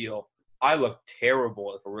this deal. I look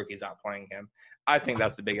terrible if a rookie's out playing him. I think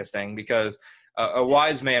that's the biggest thing, because a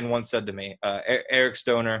wise man once said to me, Eric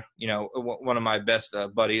Stoner, one of my best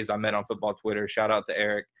buddies I met on football Twitter, shout out to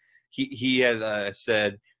Eric. He had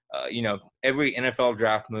said, every NFL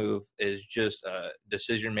draft move is just a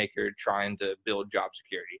decision maker trying to build job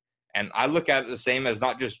security. And I look at it the same as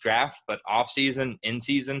not just draft, but off season, in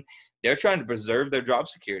season. They're trying to preserve their job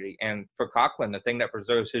security. And for Coughlin, the thing that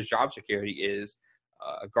preserves his job security is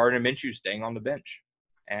Gardner Minshew staying on the bench.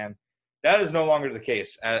 And that is no longer the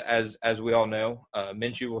case. As we all know,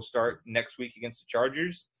 Minshew will start next week against the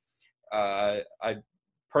Chargers. I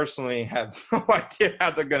personally have no idea how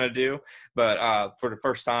they're going to do, but for the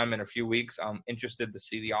first time in a few weeks, I'm interested to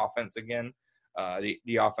see the offense again.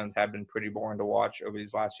 The offense have been pretty boring to watch over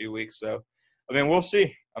these last few weeks. So, I mean, we'll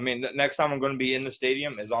see. I mean, next time I'm going to be in the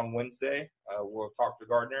stadium is on Wednesday. We'll talk to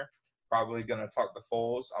Gardner. Probably going to talk to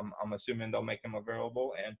Foles. I'm assuming they'll make him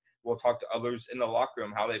available, and we'll talk to others in the locker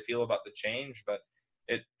room how they feel about the change. But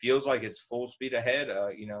it feels like it's full speed ahead,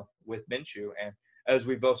 with Minshew. And as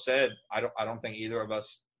we both said, I don't think either of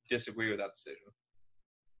us disagree with that decision.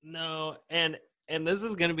 No, and this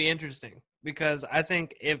is going to be interesting, because I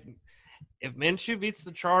think if Minshew beats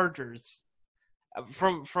the Chargers,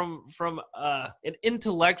 from an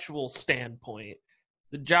intellectual standpoint,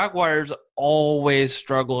 the Jaguars always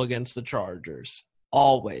struggle against the Chargers.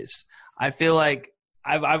 Always. I feel like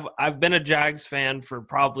I've been a Jags fan for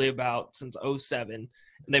probably about since 2007, and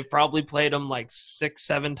they've probably played them like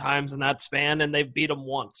 6-7 times in that span, and they've beat them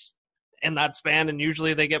once in that span, and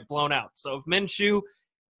usually they get blown out. So if Minshew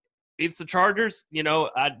beats the Chargers,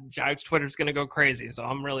 Jags Twitter's going to go crazy. So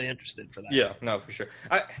I'm really interested for that. Yeah, no, for sure.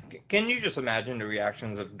 Can you just imagine the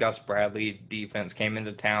reactions if Gus Bradley defense came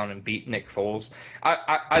into town and beat Nick Foles?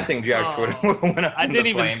 I think Jags Twitter would have went up I in didn't the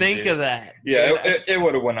even flames, think dude. of that. Yeah, it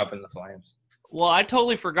would have went up in the flames. Well, I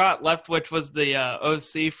totally forgot Leftwich was the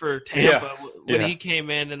OC for Tampa when he came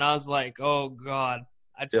in, and I was like, oh, God.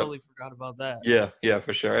 I totally forgot about that. Yeah,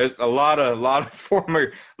 for sure. A lot of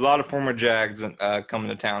former Jags coming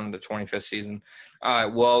to town in the 25th season. All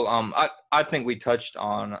right. Well, I think we touched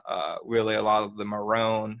on really a lot of the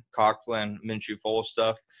Marrone, Coughlin, Minshew, Foles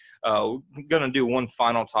stuff. We're gonna do one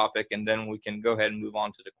final topic, and then we can go ahead and move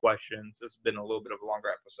on to the questions. This has been a little bit of a longer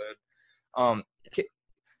episode.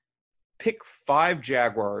 Pick 5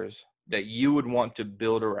 Jaguars that you would want to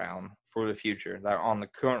build around for the future that are on the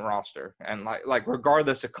current roster, and like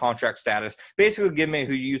regardless of contract status, basically give me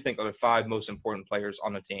who you think are the 5 most important players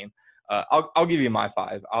on the team. I'll give you my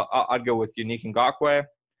 5. I'd go with Yannick Ngakoue,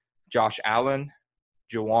 Josh Allen,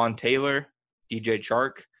 Jawan Taylor, DJ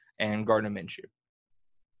Chark, and Gardner Minshew.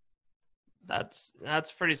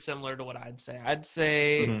 That's pretty similar to what I'd say. I'd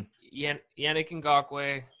say Yannick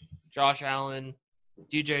Ngakoue, Josh Allen,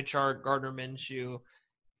 DJ Chark, Gardner Minshew,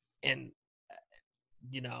 and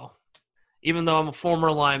even though I'm a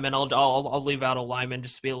former lineman, I'll leave out a lineman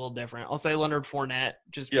just to be a little different. I'll say Leonard Fournette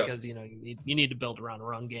just because you need to build around a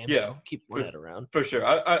run game. So keep Fournette around for sure.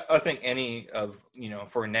 I think any of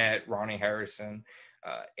Fournette, Ronnie Harrison,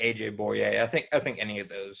 AJ Boye. I think any of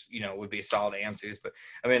those would be solid answers. But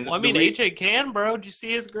I mean, AJ can, bro. Did you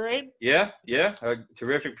see his grade? Yeah, a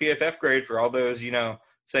terrific PFF grade for all those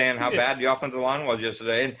saying how bad the offensive line was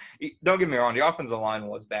yesterday. And don't get me wrong, the offensive line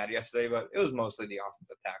was bad yesterday, but it was mostly the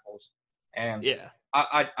offensive tackles. And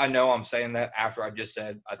I know I'm saying that after I just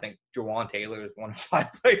said I think Jawan Taylor is one of 5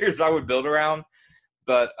 players I would build around.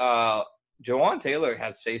 But Jawan Taylor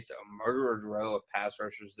has faced a murderer's row of pass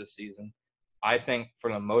rushers this season. I think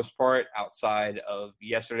for the most part, outside of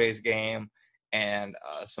yesterday's game and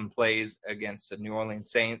some plays against the New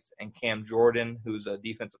Orleans Saints and Cam Jordan, who's a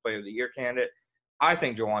Defensive Player of the Year candidate, I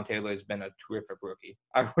think Jawan Taylor has been a terrific rookie.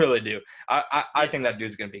 I really do. I think that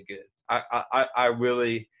dude's going to be good. I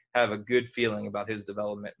really have a good feeling about his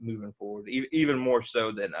development moving forward, even more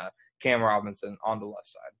so than Cam Robinson on the left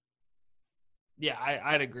side. Yeah,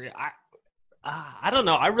 I'd agree. I don't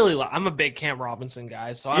know. I'm a big Cam Robinson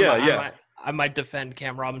guy, so I might defend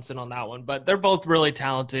Cam Robinson on that one. But they're both really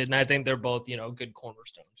talented, and I think they're both good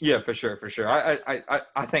cornerstones. Yeah, for sure. I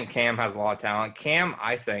think Cam has a lot of talent. Cam,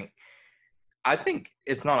 I think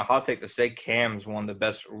it's not a hot take to say Cam's one of the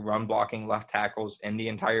best run blocking left tackles in the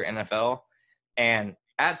entire NFL, and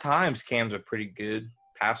at times Cam's a pretty good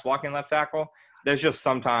pass blocking left tackle. There's just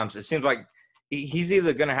sometimes it seems like he's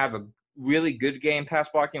either going to have a really good game pass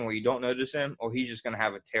blocking where you don't notice him, or he's just going to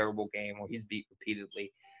have a terrible game where he's beat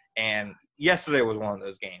repeatedly. And yesterday was one of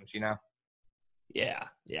those games, Yeah,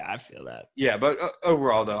 I feel that. Yeah, but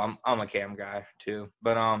overall though, I'm a Cam guy too.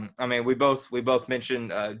 But I mean, we both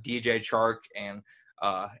mentioned DJ Chark and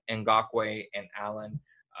Ngakoue and Allen.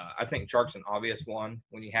 I think Chark's an obvious one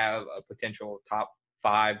when you have a potential top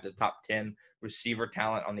 5 to top 10 receiver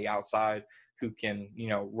talent on the outside who can,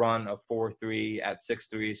 run a 4.3 at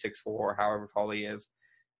 6'3", 6'4", however tall he is.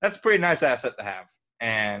 That's a pretty nice asset to have.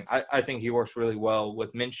 And I think he works really well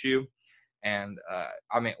with Minshew. And,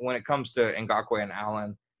 I mean, when it comes to Ngakoue and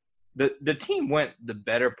Allen, the team went the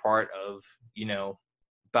better part of,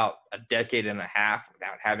 about a decade and a half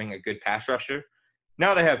without having a good pass rusher.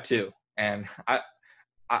 Now they have 2. And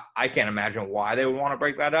I can't imagine why they would want to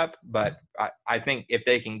break that up. But I think if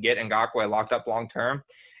they can get Ngakoue locked up long term,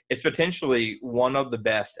 it's potentially one of the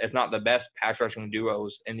best, if not the best, pass rushing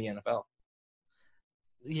duos in the NFL.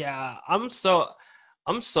 Yeah, I'm so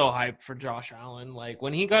hyped for Josh Allen. Like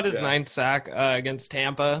when he got his 9th sack against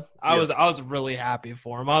Tampa, I was really happy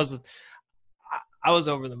for him. I was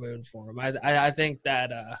over the moon for him. I think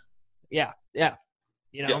that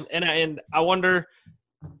and I wonder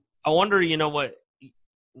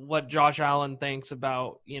what Josh Allen thinks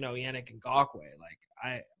about Yannick Ngakoue. Like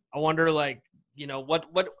I wonder I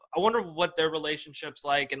wonder what their relationship's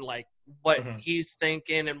like and like what he's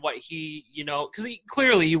thinking and what he, because he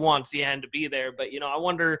clearly wants the end to be there. But, I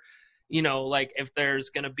wonder, like if there's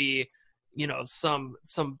going to be, some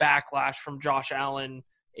backlash from Josh Allen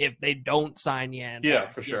if they don't sign Yan. Yeah,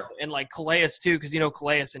 for sure. And like Calais too, because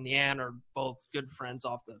Calais and Yan are both good friends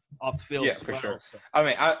off the field. Yeah, for sure. So. I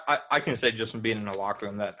mean, I can say just from being in the locker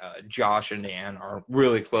room that Josh and Yan are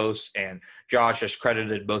really close, and Josh has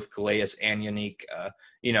credited both Calais and Yannick,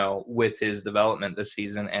 with his development this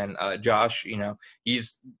season. And Josh,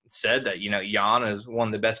 he's said that Yan is one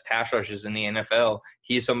of the best pass rushers in the NFL.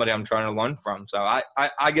 He's somebody I'm trying to learn from. So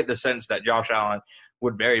I get the sense that Josh Allen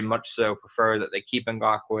would very much so prefer that they keep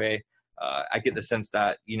Ngakoue. I get the sense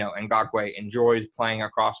that, Ngakoue enjoys playing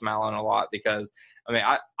across Allen a lot because, I mean,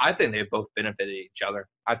 I think they've both benefited each other.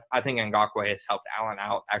 I think Ngakoue has helped Allen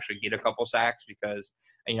out, actually get a couple sacks because,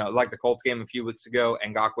 like the Colts game a few weeks ago,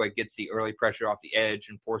 Ngakoue gets the early pressure off the edge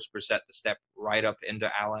and forces Brissett to step right up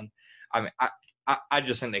into Allen. I mean, I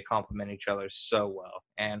just think they complement each other so well.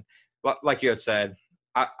 And like you had said,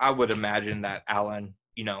 I would imagine that Allen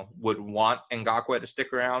would want Ngakoue to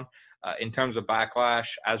stick around. In terms of backlash,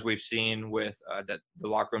 as we've seen with the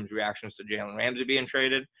locker room's reactions to Jalen Ramsey being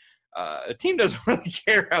traded, the team doesn't really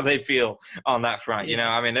care how they feel on that front.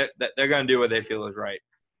 I mean, they're going to do what they feel is right.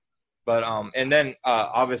 But and then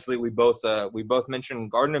obviously we both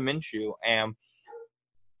mentioned Gardner Minshew, and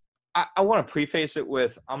I want to preface it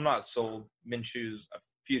with I'm not sold Minshew's a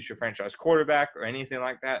future franchise quarterback or anything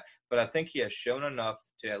like that, but I think he has shown enough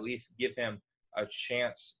to at least give him a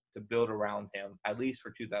chance to build around him, at least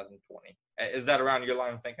for 2020. Is that around your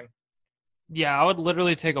line of thinking? Yeah, I would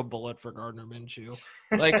literally take a bullet for Gardner Minshew.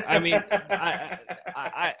 Like, I mean,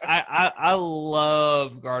 I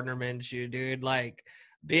love Gardner Minshew, dude. Like,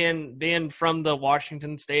 being from the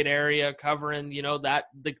Washington State area, covering, you know, that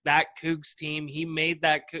Cougs team, he made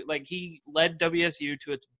that he led WSU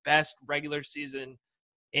to its best regular season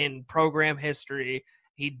in program history.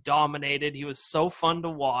 He dominated. He was so fun to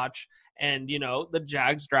watch. And, you know, the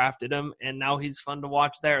Jags drafted him, and now he's fun to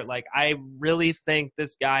watch there. Like, I really think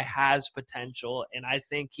this guy has potential, and I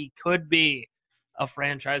think he could be a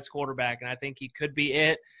franchise quarterback, and I think he could be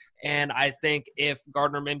it. And I think if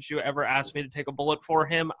Gardner Minshew ever asked me to take a bullet for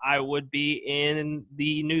him, I would be in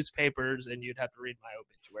the newspapers, and you'd have to read my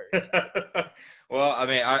obituaries. Well, I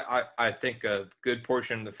mean, I think a good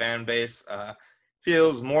portion of the fan base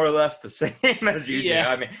feels more or less the same as you do.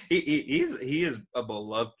 I mean, he is a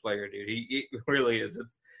beloved player, dude. He really is.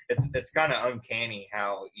 It's kind of uncanny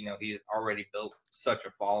how, you know, he's already built such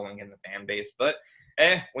a following in the fan base. But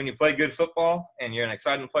when you play good football and you're an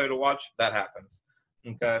exciting player to watch, that happens.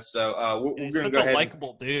 Okay, so we're going to go ahead.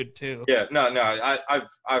 Likable dude too. Yeah, no,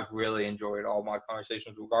 I've really enjoyed all my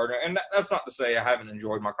conversations with Gardner, and that's not to say I haven't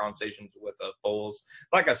enjoyed my conversations with Foles.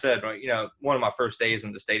 Like I said, you know, one of my first days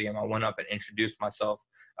in the stadium, I went up and introduced myself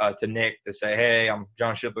to Nick to say, "Hey, I'm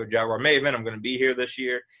John Shipley, Jaguar Maven. I'm going to be here this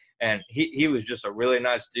year," and he was just a really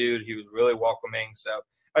nice dude. He was really welcoming. So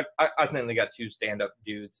I think they got 2 stand-up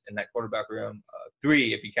dudes in that quarterback room,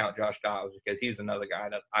 3 if you count Josh Dobbs, because he's another guy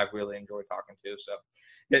that I've really enjoyed talking to. So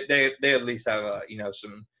they at least have you know,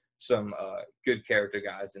 some good character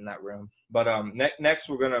guys in that room. But next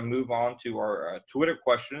we're gonna move on to our Twitter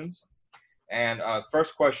questions, and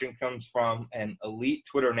first question comes from an elite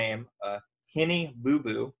Twitter name, Henny Boo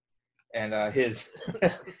Boo, and his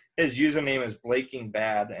his username is Blaking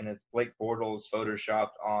Bad, and it's Blake Bortles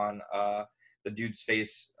photoshopped on the dude's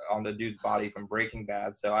face, on the dude's body from Breaking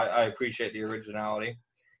Bad. So I appreciate the originality.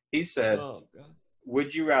 He said,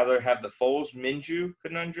 would you rather have the Foles Minshew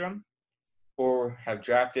conundrum or have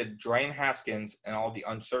drafted Dwayne Haskins and all the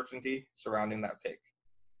uncertainty surrounding that pick?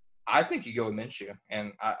 I think you go with Minshew.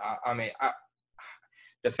 And I mean,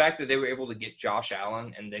 the fact that they were able to get Josh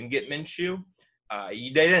Allen and then get Minshew,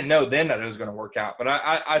 they didn't know then that it was going to work out. But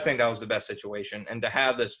I think that was the best situation. And to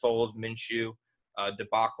have this Foles Minshew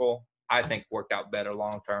debacle, I think worked out better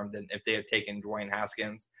long-term than if they had taken Dwayne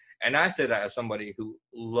Haskins. And I say that as somebody who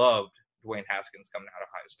loved Dwayne Haskins coming out of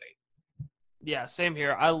Ohio State. Yeah, same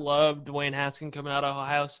here. I love Dwayne Haskins coming out of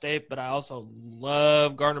Ohio State, but I also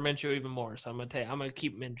love Gardner Minshew even more. So I'm gonna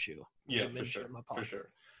keep Minshew. Yeah, for sure.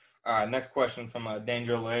 All right, next question from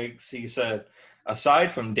Danger Legs. He said,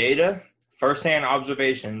 aside from data, firsthand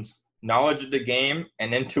observations, knowledge of the game,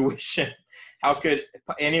 and intuition, how could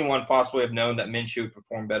anyone possibly have known that Minshew would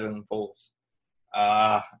perform better than Foles?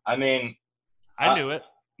 I mean, I knew it.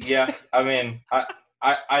 Yeah, I mean,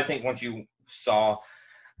 I think once you saw,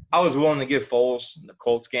 I was willing to give Foles the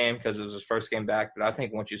Colts game because it was his first game back, but I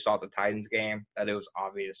think once you saw the Titans game, that it was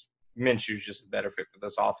obvious Minshew's just a better fit for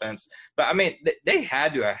this offense. But I mean, they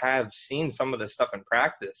had to have seen some of this stuff in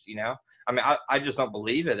practice, you know. I mean, I just don't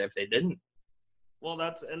believe it if they didn't. Well,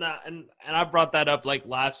 that's and I brought that up like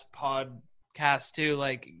last podcast too.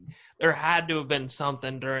 Like, there had to have been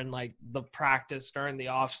something during like the practice during the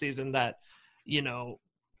off season that, you know,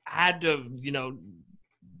 had to, you know,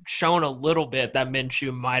 shown a little bit that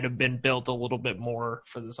Minshew might have been built a little bit more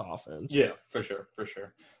for this offense. Yeah, for sure.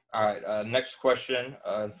 All right, next question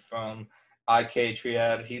from IK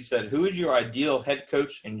Triad. He said, who is your ideal head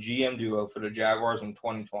coach and GM duo for the Jaguars in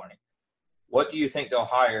 2020? What do you think they'll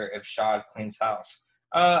hire if Shad cleans house?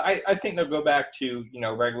 I think they'll go back to, you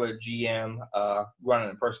know, regular GM running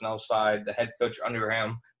the personnel side, the head coach under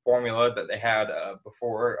him formula that they had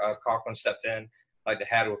before Coughlin stepped in, like they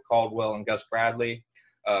had with Caldwell and Gus Bradley.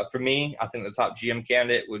 For me, I think the top GM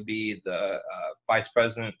candidate would be the vice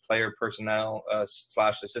president, player personnel /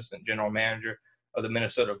 assistant general manager of the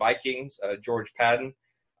Minnesota Vikings, George Padden.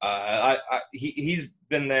 He's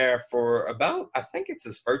been there for about, I think it's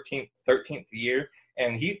his 13th year,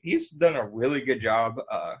 and he's done a really good job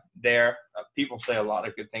there. People say a lot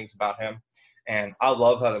of good things about him, and I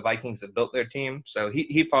love how the Vikings have built their team. So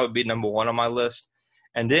he'd probably be number one on my list.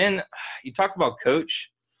 And then you talk about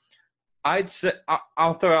coach. I'd say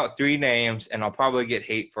I'll throw out 3 names, and I'll probably get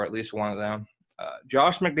hate for at least one of them.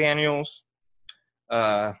 Josh McDaniels.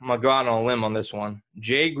 I'm going to go out on a limb on this one.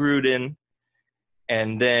 Jay Gruden,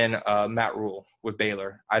 and then Matt Rule with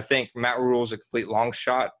Baylor. I think Matt Rule is a complete long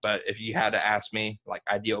shot, but if you had to ask me, like,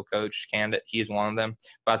 ideal coach candidate, he's one of them.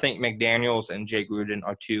 But I think McDaniels and Jay Gruden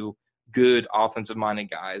are 2 good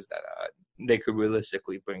offensive-minded guys that they could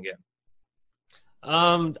realistically bring in.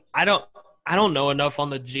 I don't know enough on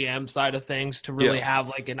the GM side of things to really have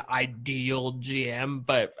like an ideal GM,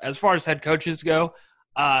 but as far as head coaches go,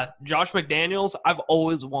 Josh McDaniels, I've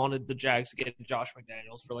always wanted the Jags to get Josh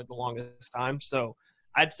McDaniels for like the longest time. So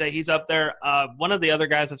I'd say he's up there. One of the other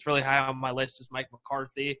guys that's really high on my list is Mike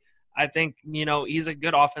McCarthy. I think, he's a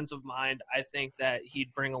good offensive mind. I think that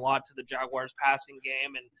he'd bring a lot to the Jaguars passing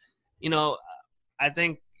game. And, I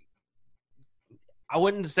think I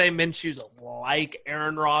wouldn't say Minshew's like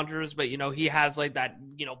Aaron Rodgers, but, he has like that,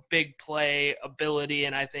 big play ability.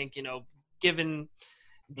 And I think, given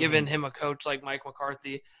him a coach like Mike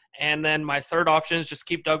McCarthy. And then my third option is just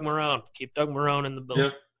keep Doug Marrone. Keep Doug Marrone in the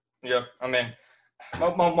building. Yep. I mean, my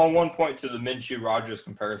one point to the Minshew-Rodgers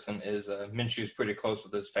comparison is Minshew's pretty close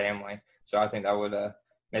with his family. So I think I would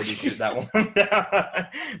maybe shoot that one down.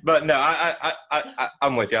 But no,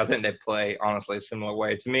 I'm with you. I think they play, honestly, a similar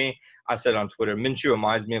way. To me, I said on Twitter, Minshew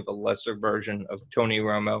reminds me of a lesser version of Tony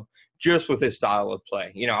Romo, just with his style of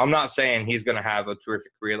play. I'm not saying he's going to have a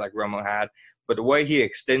terrific career like Romo had, but the way he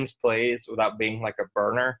extends plays without being like a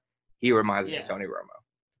burner, he reminds me of Tony Romo.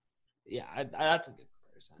 Yeah, that's a good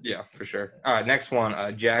comparison. Yeah, for sure. All right, next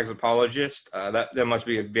one, Jags apologist. That must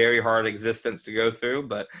be a very hard existence to go through,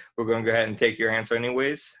 but we're going to go ahead and take your answer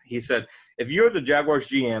anyways. He said, if you're the Jaguars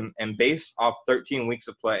GM and based off 13 weeks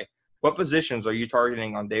of play, what positions are you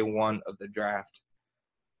targeting on day one of the draft?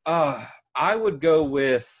 I would go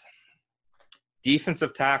with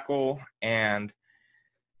defensive tackle and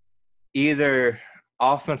either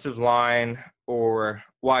offensive line or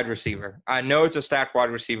wide receiver. I know it's a stacked wide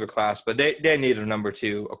receiver class, but they need a number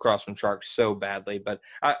 2 across from Sharks so badly. But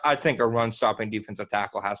I think a run-stopping defensive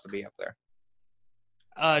tackle has to be up there.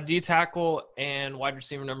 D tackle and wide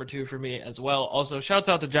receiver number 2 for me as well. Also, shouts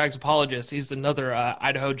out to Jags apologist. He's another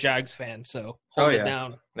Idaho Jags fan, so hold it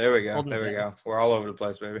down. There we go. We're all over the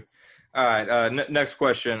place, baby. All right, next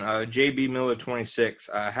question. JB Miller 26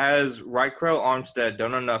 has Ryquell Armstead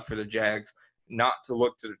done enough for the Jags not to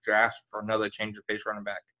look to the draft for another change of pace running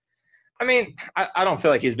back? I mean, I don't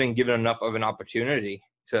feel like he's been given enough of an opportunity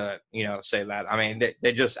to say that. I mean,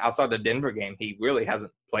 they just outside the Denver game, he really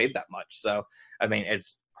hasn't played that much. So I mean,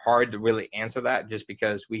 it's hard to really answer that just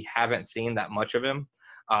because we haven't seen that much of him.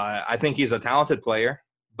 I think he's a talented player,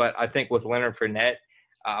 but I think with Leonard Fournette,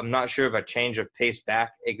 I'm not sure if a change of pace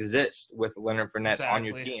back exists with Leonard Fournette on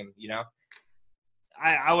your team,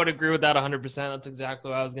 I would agree with that 100%. That's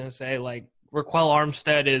exactly what I was going to say. Like, Ryquell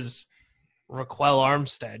Armstead is Ryquell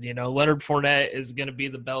Armstead. Leonard Fournette is going to be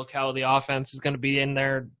the bell cow of the offense. He's going to be in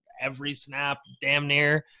there every snap, damn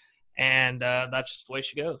near, and that's just the way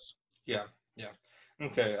she goes. Yeah.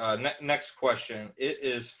 Okay, next question. It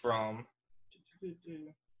is from,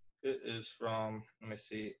 let me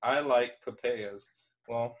see, I like papayas.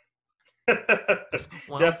 Well,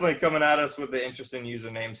 definitely coming at us with the interesting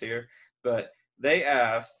usernames here. But they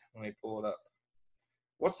asked, let me pull it up.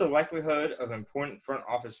 What's the likelihood of important front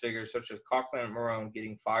office figures such as Coughlin and Marrone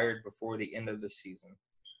getting fired before the end of the season?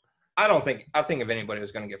 I think if anybody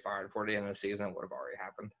was going to get fired before the end of the season, it would have already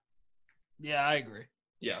happened. Yeah, I agree.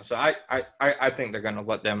 Yeah, so I think they're going to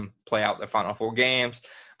let them play out their final 4 games.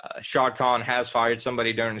 Shad Khan has fired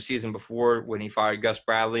somebody during the season before when he fired Gus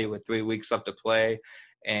Bradley with 3 weeks left to play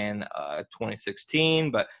in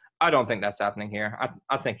 2016, but I don't think that's happening here.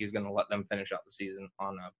 I think he's going to let them finish out the season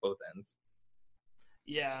on both ends.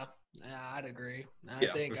 Yeah, I'd agree.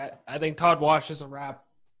 I think Todd Wash is a wrap.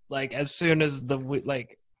 Like as soon as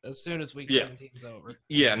week 17's over.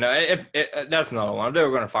 Yeah, no, if that's another one. If they were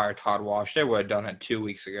going to fire Todd Wash, they would have done it 2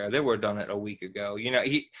 weeks ago. They would have done it a week ago.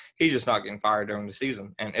 He's just not getting fired during the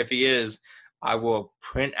season. And if he is, I will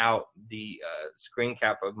print out the screen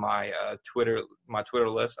cap of my Twitter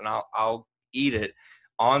list, and I'll eat it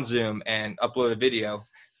on Zoom and upload a video.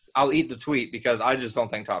 I'll eat the tweet because I just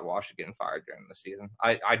don't think Todd Wash is getting fired during the season.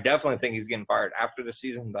 I definitely think he's getting fired after the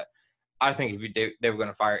season, but I think if they were going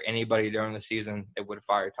to fire anybody during the season, they would have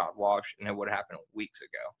fired Todd Wash, and it would have happened weeks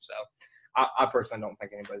ago. So I personally don't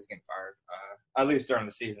think anybody's getting fired, at least during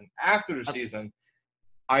the season. After the season,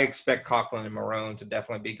 I expect Coughlin and Marrone to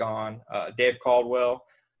definitely be gone. Dave Caldwell,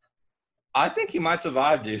 I think he might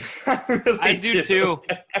survive, dude. I do too.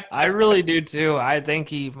 I really do too. I think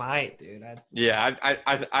he might, dude.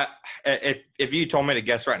 If you told me to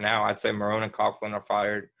guess right now, I'd say Marrone and Coughlin are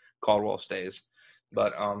fired. Caldwell stays.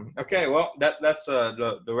 But okay, well that's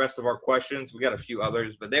the rest of our questions. We got a few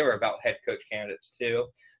others, but they were about head coach candidates too.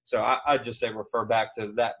 So I'd just say refer back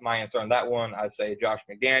to that. My answer on that one, I'd say Josh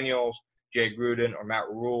McDaniels, Jay Gruden, or Matt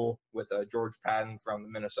Rule with George Patton from the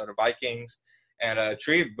Minnesota Vikings. And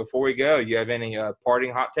Treeb, before we go, you have any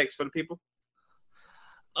parting hot takes for the people?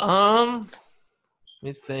 Let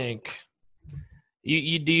me think.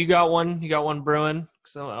 You got one? You got one brewing?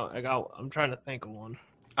 So I'm trying to think of one.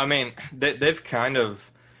 I mean, they've kind of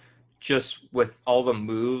just with all the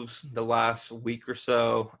moves the last week or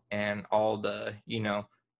so and all the,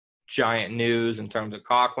 giant news in terms of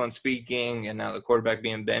Coughlin speaking and now the quarterback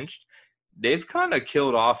being benched, they've kind of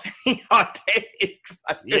killed off any hot takes.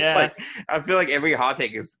 I feel like every hot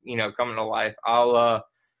take is, coming to life. I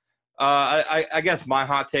guess my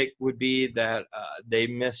hot take would be that they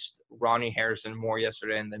missed Ronnie Harrison more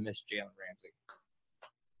yesterday than they missed Jalen Ramsey.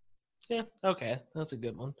 Yeah, okay. That's a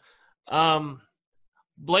good one.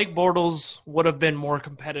 Blake Bortles would have been more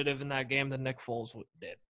competitive in that game than Nick Foles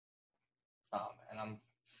did. Oh, man,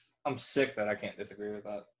 I'm sick that I can't disagree with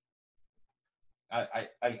that.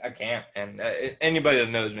 I can't. And anybody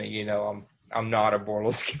that knows me, I'm not a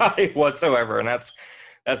Bortles guy whatsoever, and that's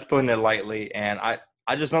putting it lightly. And I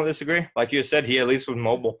just don't disagree. Like you said, he at least was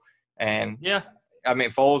mobile. And yeah, I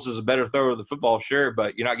mean, Foles is a better thrower of the football, sure,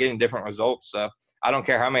 but you're not getting different results. So I don't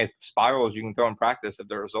care how many spirals you can throw in practice if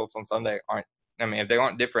the results on Sunday aren't. I mean, if they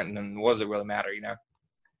aren't different, then what does it really matter,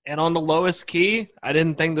 And on the lowest key, I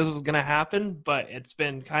didn't think this was going to happen, but it's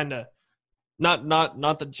been kind of not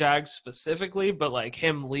the Jags specifically, but like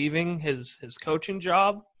him leaving his coaching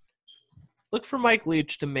job. Look for Mike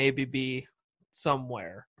Leach to maybe be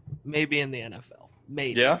somewhere, maybe in the NFL.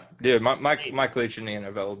 Maybe. Yeah, dude, Mike Leach in the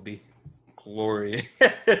NFL would be glorious.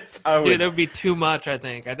 Dude, that would be too much. I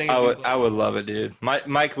think I would love it, dude.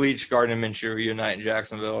 Mike Leach, Gardner Minshew reunite in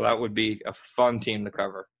Jacksonville. That would be a fun team to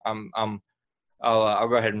cover. I'll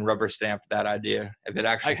go ahead and rubber stamp that idea. If it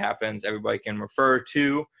actually happens, everybody can refer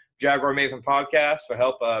to Jaguar Maven podcast for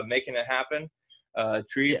help making it happen.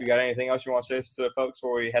 Treeb, You got anything else you want to say to the folks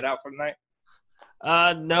before we head out for tonight?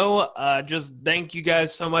 No, just thank you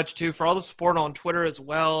guys so much too for all the support on Twitter as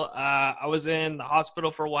well. I was in the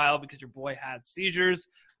hospital for a while because your boy had seizures,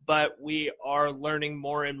 but we are learning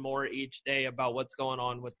more and more each day about what's going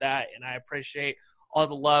on with that. And I appreciate all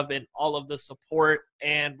the love and all of the support.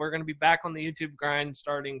 And we're going to be back on the YouTube grind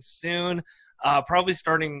starting soon. Probably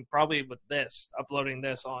with this, uploading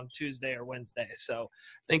this on Tuesday or Wednesday. So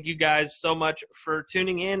thank you guys so much for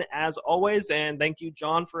tuning in as always. And thank you,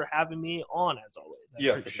 John, for having me on as always.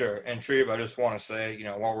 Yeah, for sure. And Treeb, I just want to say,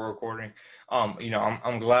 while we're recording,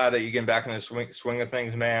 I'm glad that you're getting back in the swing of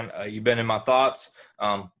things, man. You've been in my thoughts.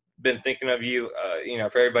 Been thinking of you.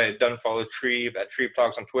 For everybody that doesn't follow Treeb at Treeb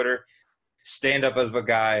Talks on Twitter, stand up as a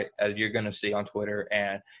guy as you're going to see on Twitter.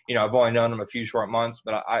 And, I've only known him a few short months,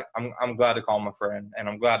 but I'm glad to call him a friend, and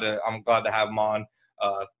I'm glad to have him on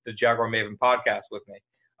the Jaguar Maven podcast with me.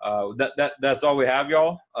 That's all we have,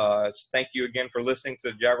 y'all. Thank you again for listening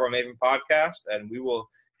to the Jaguar Maven podcast, and we will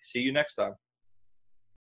see you next time.